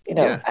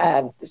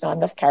 There's not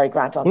enough Cary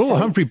Grant on. Well, all the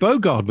Humphrey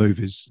Bogart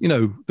movies,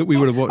 that we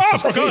would have watched. Oh,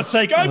 for God's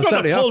sake, I'm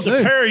going to pull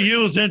the pair of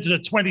yous into the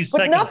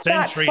 22nd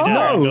century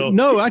now.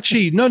 No,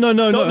 actually, no.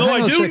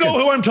 I do know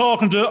who I'm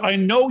talking to. I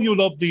know you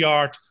love the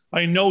art.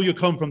 I know you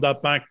come from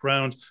that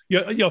background.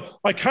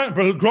 I can't.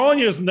 But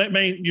Grania's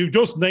you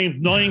just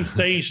named 9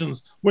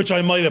 stations, which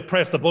I might have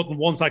pressed the button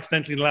once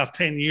accidentally in the last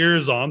 10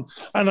 years on,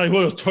 and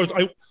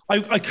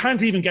I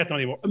can't even get them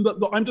anymore.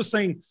 I'm just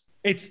saying.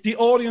 It's the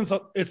audience.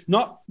 It's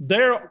not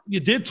there. You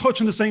did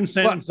touch in the same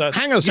sentence that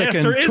hang on a second.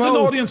 Yes, there is an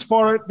audience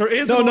for it. There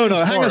is no.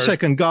 Hang on a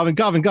second, Garvin.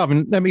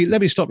 Let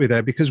me stop you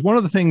there, because one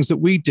of the things that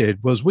we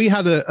did was we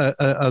had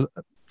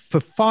for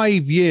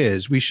 5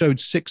 years we showed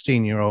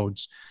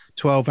 16-year-olds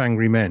 12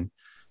 Angry Men.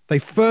 They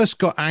first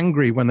got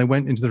angry when they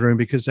went into the room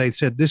because they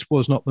said this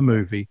was not the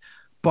movie.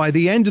 By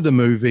the end of the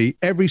movie,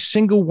 every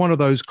single one of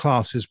those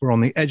classes were on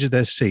the edge of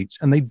their seats,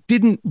 and they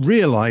didn't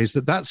realize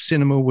that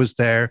cinema was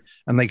there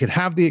and they could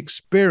have the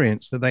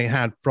experience that they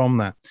had from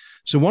that.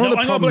 So one of the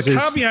problems is...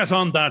 caveat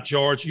on that,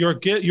 George,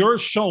 you're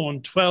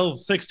showing 12,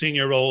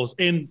 16-year-olds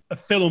in a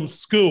film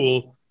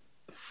school,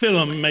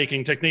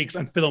 film-making techniques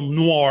and film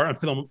noir and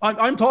film...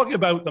 I'm talking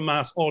about the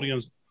mass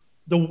audience.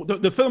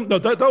 The film,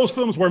 those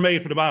films were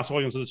made for the mass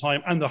audience at the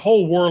time, and the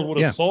whole world would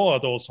have saw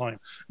at those times.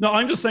 Now,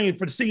 I'm just saying,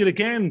 to see it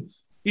again...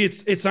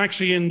 It's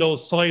actually in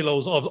those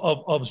silos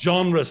of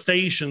genre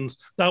stations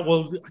that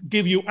will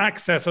give you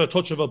access at a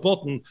touch of a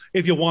button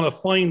if you want to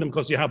find them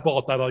because you have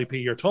bought that IP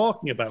you're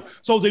talking about.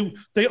 So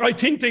I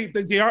think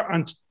they are,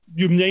 and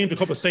you named a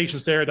couple of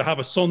stations there to have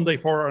a Sunday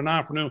for an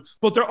afternoon,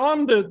 but they're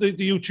on the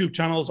YouTube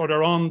channels, or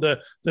they're on the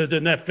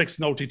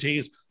Netflix and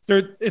OTTs.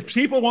 If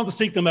people want to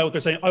seek them out, they're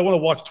saying, I want to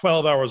watch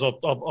 12 hours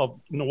of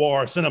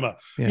noir cinema.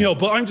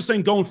 But I'm just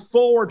saying, going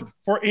forward,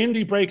 for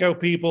indie breakout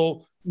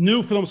people,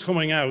 new films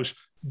coming out,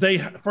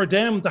 for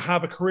them to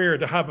have a career,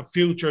 to have a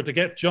future, to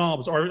get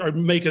jobs or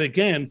make it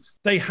again,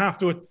 they have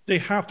to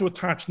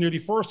attach nearly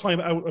first time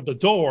out of the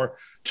door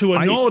to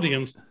an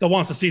audience that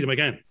wants to see them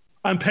again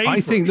and pay. I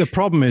think the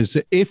problem is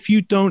that if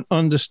you don't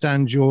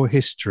understand your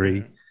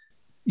history,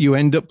 you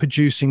end up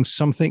producing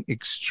something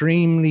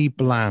extremely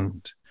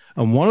bland.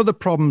 And one of the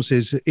problems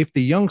is that if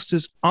the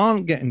youngsters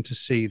aren't getting to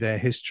see their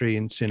history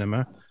in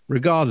cinema,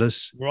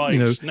 regardless, right. you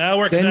know,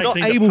 now they're not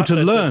able to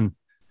learn.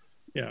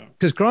 Yeah.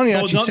 Because Granny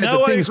actually said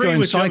that things go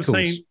in cycles. I'm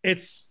saying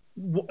it's,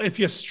 if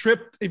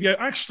you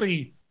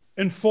actually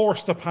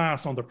enforce the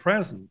past on the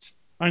present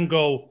and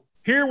go,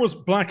 here was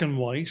black and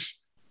white,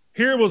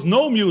 here was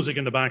no music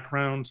in the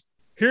background,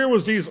 here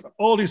was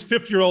all these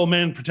 50-year-old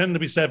men pretending to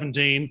be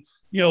 17,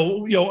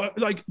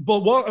 like,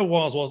 but what it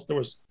was there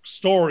was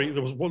story,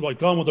 there was like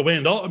Gone with the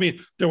Wind. I mean,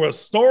 there was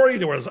story,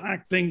 there was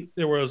acting,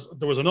 there was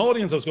an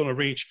audience I was going to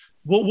reach.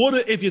 What would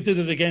it, if you did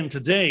it again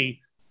today,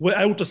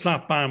 without the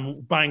slap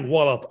bang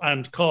wallop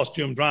and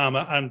costume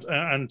drama and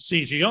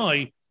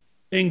CGI,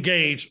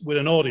 engage with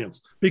an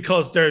audience?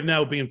 Because they're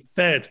now being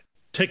fed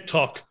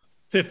TikTok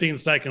 15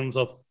 seconds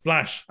of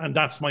flash, and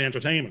that's my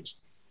entertainment.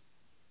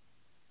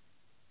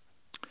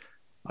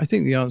 I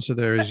think the answer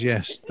there is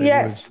yes.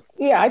 Yes.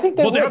 Yeah, I think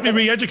they have to be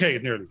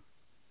re-educated nearly.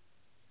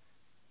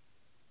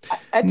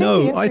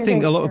 I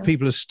think a lot of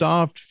people are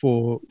starved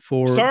for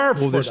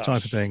all this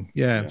type of thing.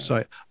 Yeah.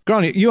 So,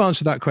 Granny, you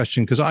answer that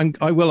question, because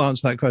I will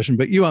answer that question,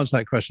 but you answer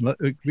that question.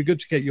 It'd be good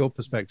to get your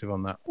perspective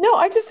on that. No,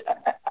 I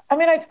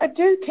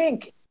do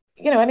think,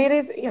 and it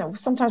is,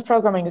 sometimes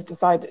programming is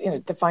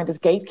defined as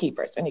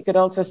gatekeepers. And you could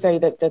also say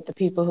that the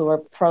people who are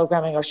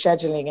programming or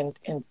scheduling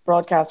in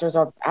broadcasters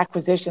or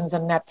acquisitions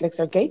on Netflix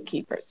are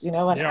gatekeepers, and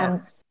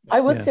I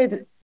would say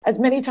that as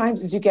many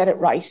times as you get it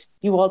right,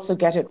 you also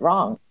get it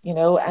wrong,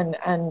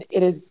 and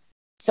it is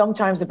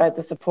sometimes about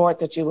the support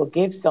that you will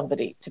give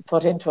somebody to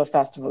put into a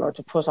festival or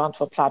to put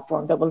onto a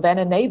platform that will then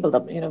enable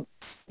them.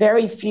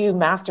 Very few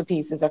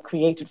masterpieces are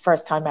created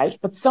first time out,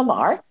 but some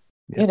are.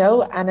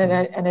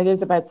 And it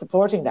is about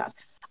supporting that.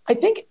 I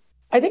think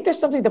there's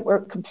something that we're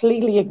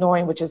completely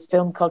ignoring, which is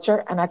film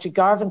culture. And actually,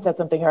 Garvin said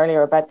something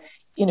earlier about,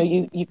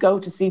 you go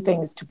to see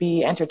things to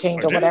be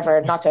entertained or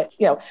whatever, not to,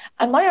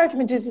 And my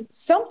argument is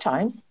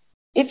sometimes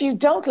if you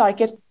don't like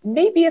it,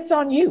 maybe it's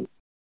on you.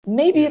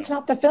 Maybe it's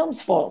not the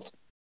film's fault.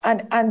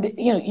 And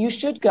you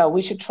should go.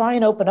 We should try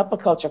and open up a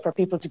culture for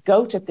people to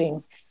go to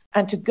things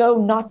and to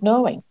go not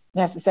knowing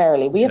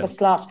necessarily. We have a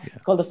slot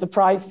called the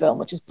surprise film,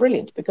 which is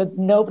brilliant because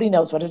nobody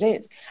knows what it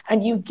is.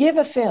 And you give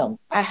a film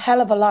a hell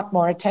of a lot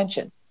more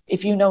attention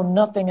if you know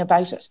nothing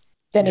about it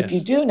than if you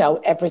do know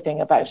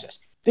everything about it.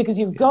 Because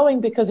you're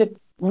going because it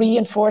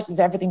reinforces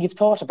everything you've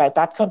thought about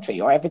that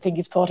country or everything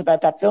you've thought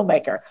about that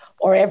filmmaker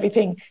or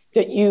everything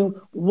that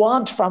you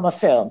want from a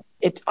film.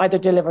 It either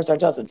delivers or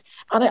doesn't.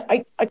 And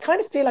I kind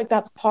of feel like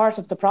that's part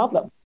of the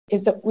problem,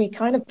 is that we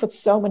kind of put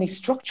so many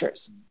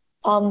structures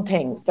on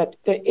things that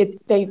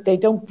they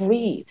don't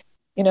breathe.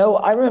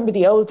 I remember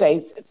the old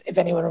days, if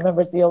anyone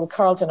remembers the old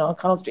Carlton on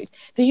Connaught Street,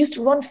 they used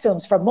to run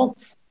films for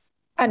months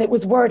and it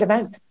was word of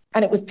mouth.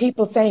 And it was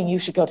people saying, you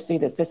should go to see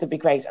this would be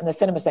great. And the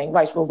cinema saying,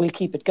 right, well, we'll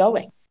keep it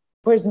going.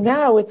 Whereas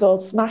now it's all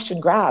smash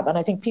and grab. And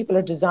I think people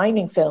are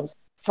designing films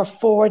for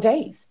 4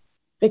 days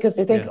because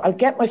they think, I'll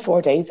get my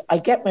 4 days, I'll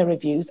get my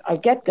reviews, I'll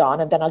get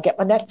gone, and then I'll get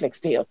my Netflix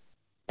deal.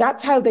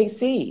 That's how they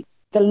see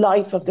the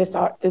life of this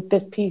art,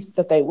 this piece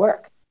that they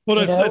work. Well,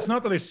 it's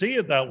not that they see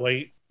it that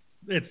way.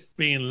 It's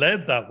being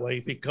led that way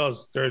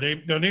because they're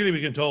nearly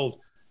being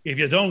told, if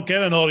you don't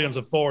get an audience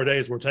of 4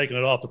 days, we're taking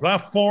it off the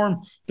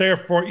platform.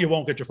 Therefore, you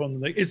won't get your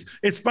funding.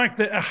 It's back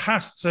to, it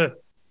has to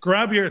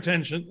grab your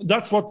attention.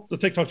 That's what the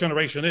TikTok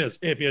generation is.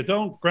 If you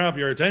don't grab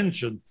your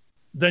attention,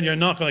 then you're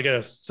not going to get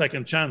a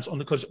second chance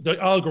because the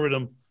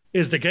algorithm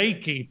is the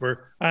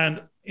gatekeeper.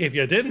 And if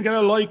you didn't get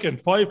a like and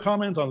 5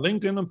 comments on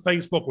LinkedIn and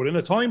Facebook within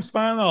a time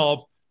span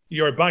of,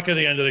 you're back at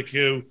the end of the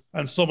queue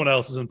and someone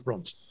else is in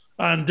front.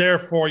 And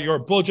therefore, your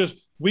budget,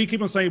 we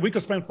keep on saying we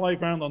could spend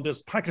 $5,000 on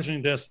this,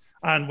 packaging this,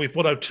 and we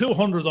put out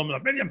 200 of them,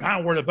 £1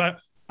 million worth of it,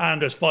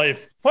 and there's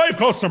five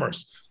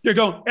customers. You're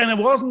going, and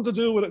it wasn't to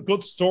do with a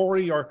good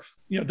story or,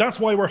 that's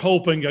why we're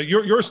hoping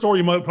your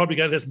story might probably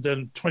get listened to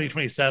in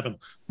 2027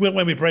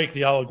 when we break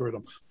the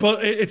algorithm.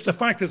 But it's the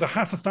fact is it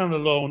has to stand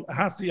alone.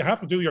 You have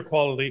to do your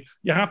quality.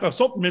 You have to have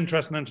something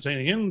interesting and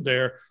entertaining in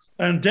there.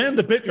 And then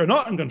the bit you're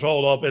not in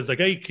control of is the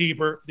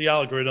gatekeeper, the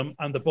algorithm,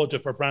 and the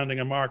budget for branding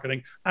and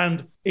marketing.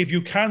 And if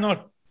you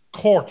cannot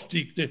court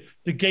the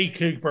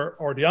gatekeeper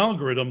or the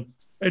algorithm,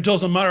 it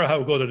doesn't matter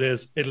how good it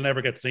is, it'll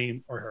never get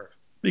seen or heard.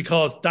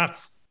 Because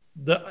that's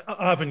the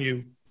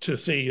avenue to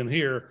see and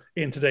hear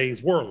in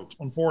today's world,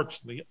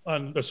 unfortunately.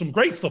 And there's some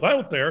great stuff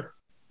out there,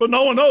 but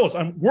no one knows.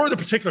 And we're the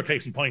particular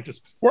case in point.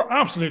 We're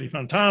absolutely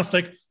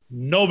fantastic.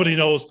 Nobody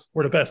knows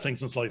we're the best thing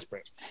since sliced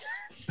bread.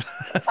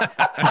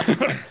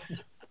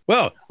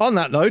 Well, on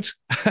that note,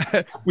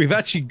 we've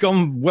actually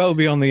gone well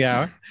beyond the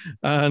hour,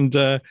 and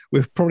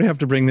we'll probably have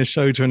to bring this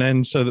show to an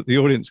end so that the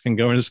audience can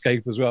go and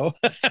escape as well.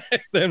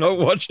 They're not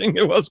watching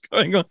what's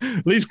going on.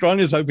 At least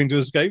Grania's hoping to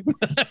escape.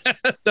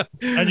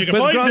 And you can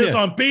find this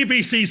on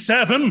BBC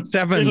 7.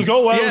 It'll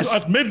go out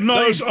at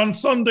midnight on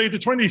Sunday, the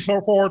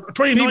 29th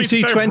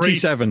BBC February.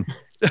 27.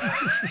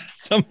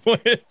 Some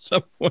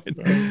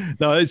point.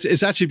 No,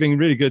 it's actually been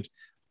really good.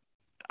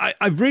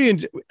 I've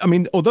really, I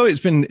mean, although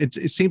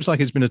it seems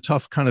like it's been a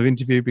tough kind of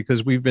interview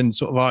because we've been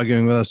sort of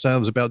arguing with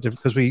ourselves about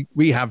different, because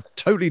we have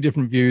totally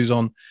different views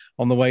on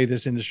the way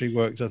this industry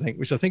works, I think,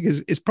 which I think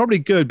is probably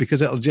good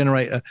because it'll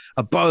generate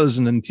a buzz.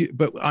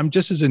 But I'm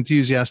just as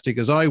enthusiastic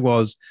as I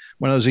was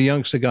when I was a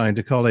youngster going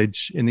to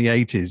college in the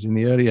early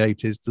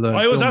 80s to learn.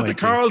 I was at the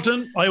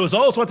Carlton. I was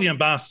also at the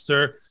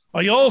Ambassador.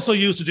 I also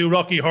used to do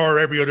Rocky Horror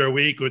every other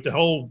week with the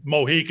whole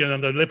Mohican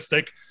and the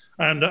lipstick.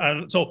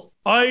 And so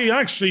I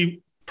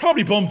actually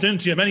probably bumped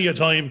into you many a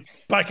time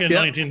back in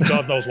 19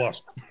 God knows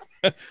what.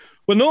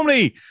 Well,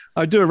 normally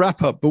I do a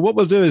wrap up, but what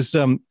we'll do is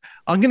I'm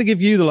going to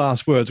give you the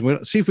last words.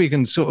 We'll see if we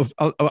can sort of.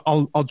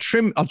 I'll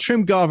trim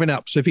Garvin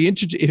up. So if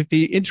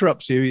he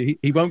interrupts you,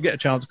 he won't get a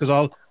chance because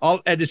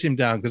I'll edit him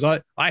down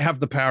because I have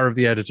the power of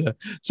the editor.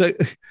 So,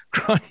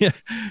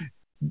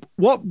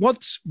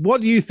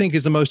 what do you think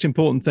is the most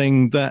important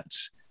thing that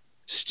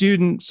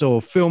students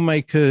or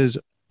filmmakers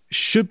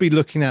should be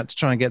looking at to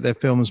try and get their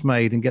films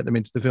made and get them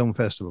into the film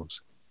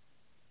festivals?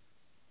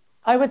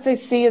 I would say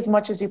see as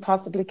much as you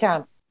possibly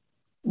can.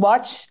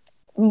 Watch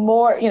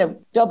more,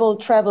 double,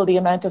 treble the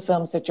amount of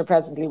films that you're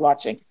presently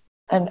watching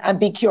and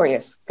be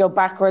curious. Go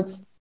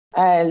backwards,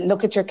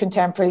 look at your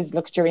contemporaries,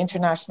 look at your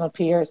international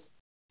peers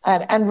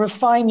and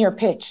refine your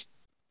pitch.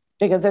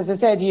 Because as I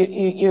said,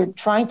 you're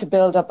trying to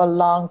build up a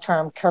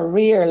long-term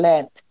career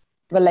length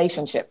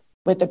relationship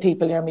with the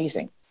people you're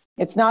meeting.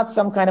 It's not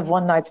some kind of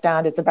one-night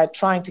stand. It's about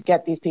trying to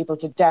get these people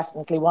to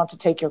definitely want to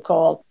take your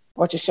call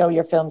or to show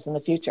your films in the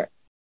future.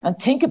 And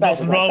think about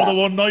Nothing wrong with a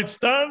one-night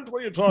stand?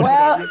 What are you talking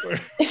about?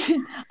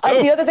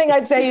 The other thing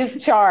I'd say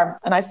is charm.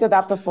 And I said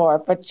that before,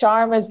 but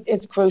charm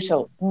is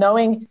crucial.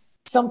 Knowing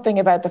something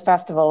about the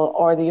festival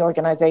or the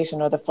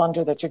organization or the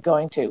funder that you're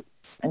going to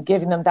and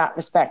giving them that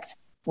respect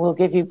will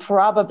give you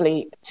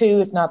probably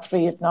 2, if not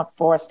 3, if not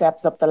 4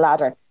 steps up the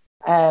ladder,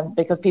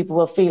 because people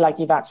will feel like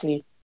you've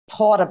actually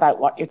thought about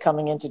what you're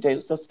coming in to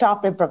do. So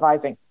stop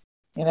improvising.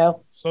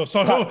 So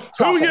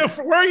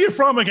where are you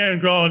from again,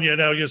 Grania?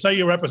 Now you say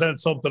you represent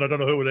something. I don't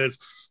know who it is.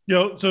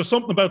 So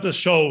something about this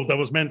show that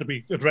was meant to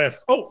be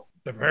addressed. Oh,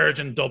 the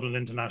Virgin Dublin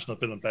International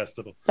Film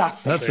Festival.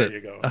 That's it.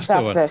 You go. That's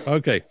the one. It.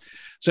 Okay.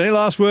 So any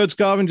last words,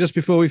 Garvin, just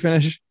before we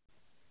finish?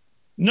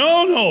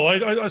 No. I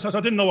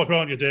didn't know what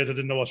Grania did. I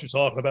didn't know what she was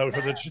talking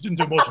about. She didn't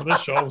do much on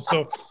this show.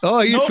 So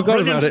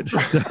forgot about it.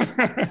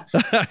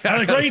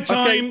 Had a great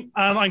time,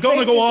 and I'm going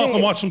to go off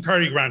and watch some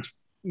Cary Grant.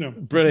 No.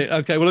 Brilliant.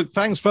 Okay. Well, look,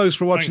 thanks, folks,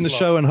 for watching the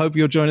show and hope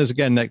you'll join us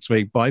again next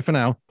week. Bye for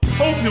now.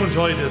 Hope you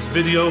enjoyed this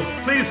video.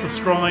 Please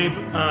subscribe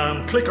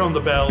and click on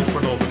the bell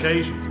for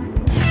notifications.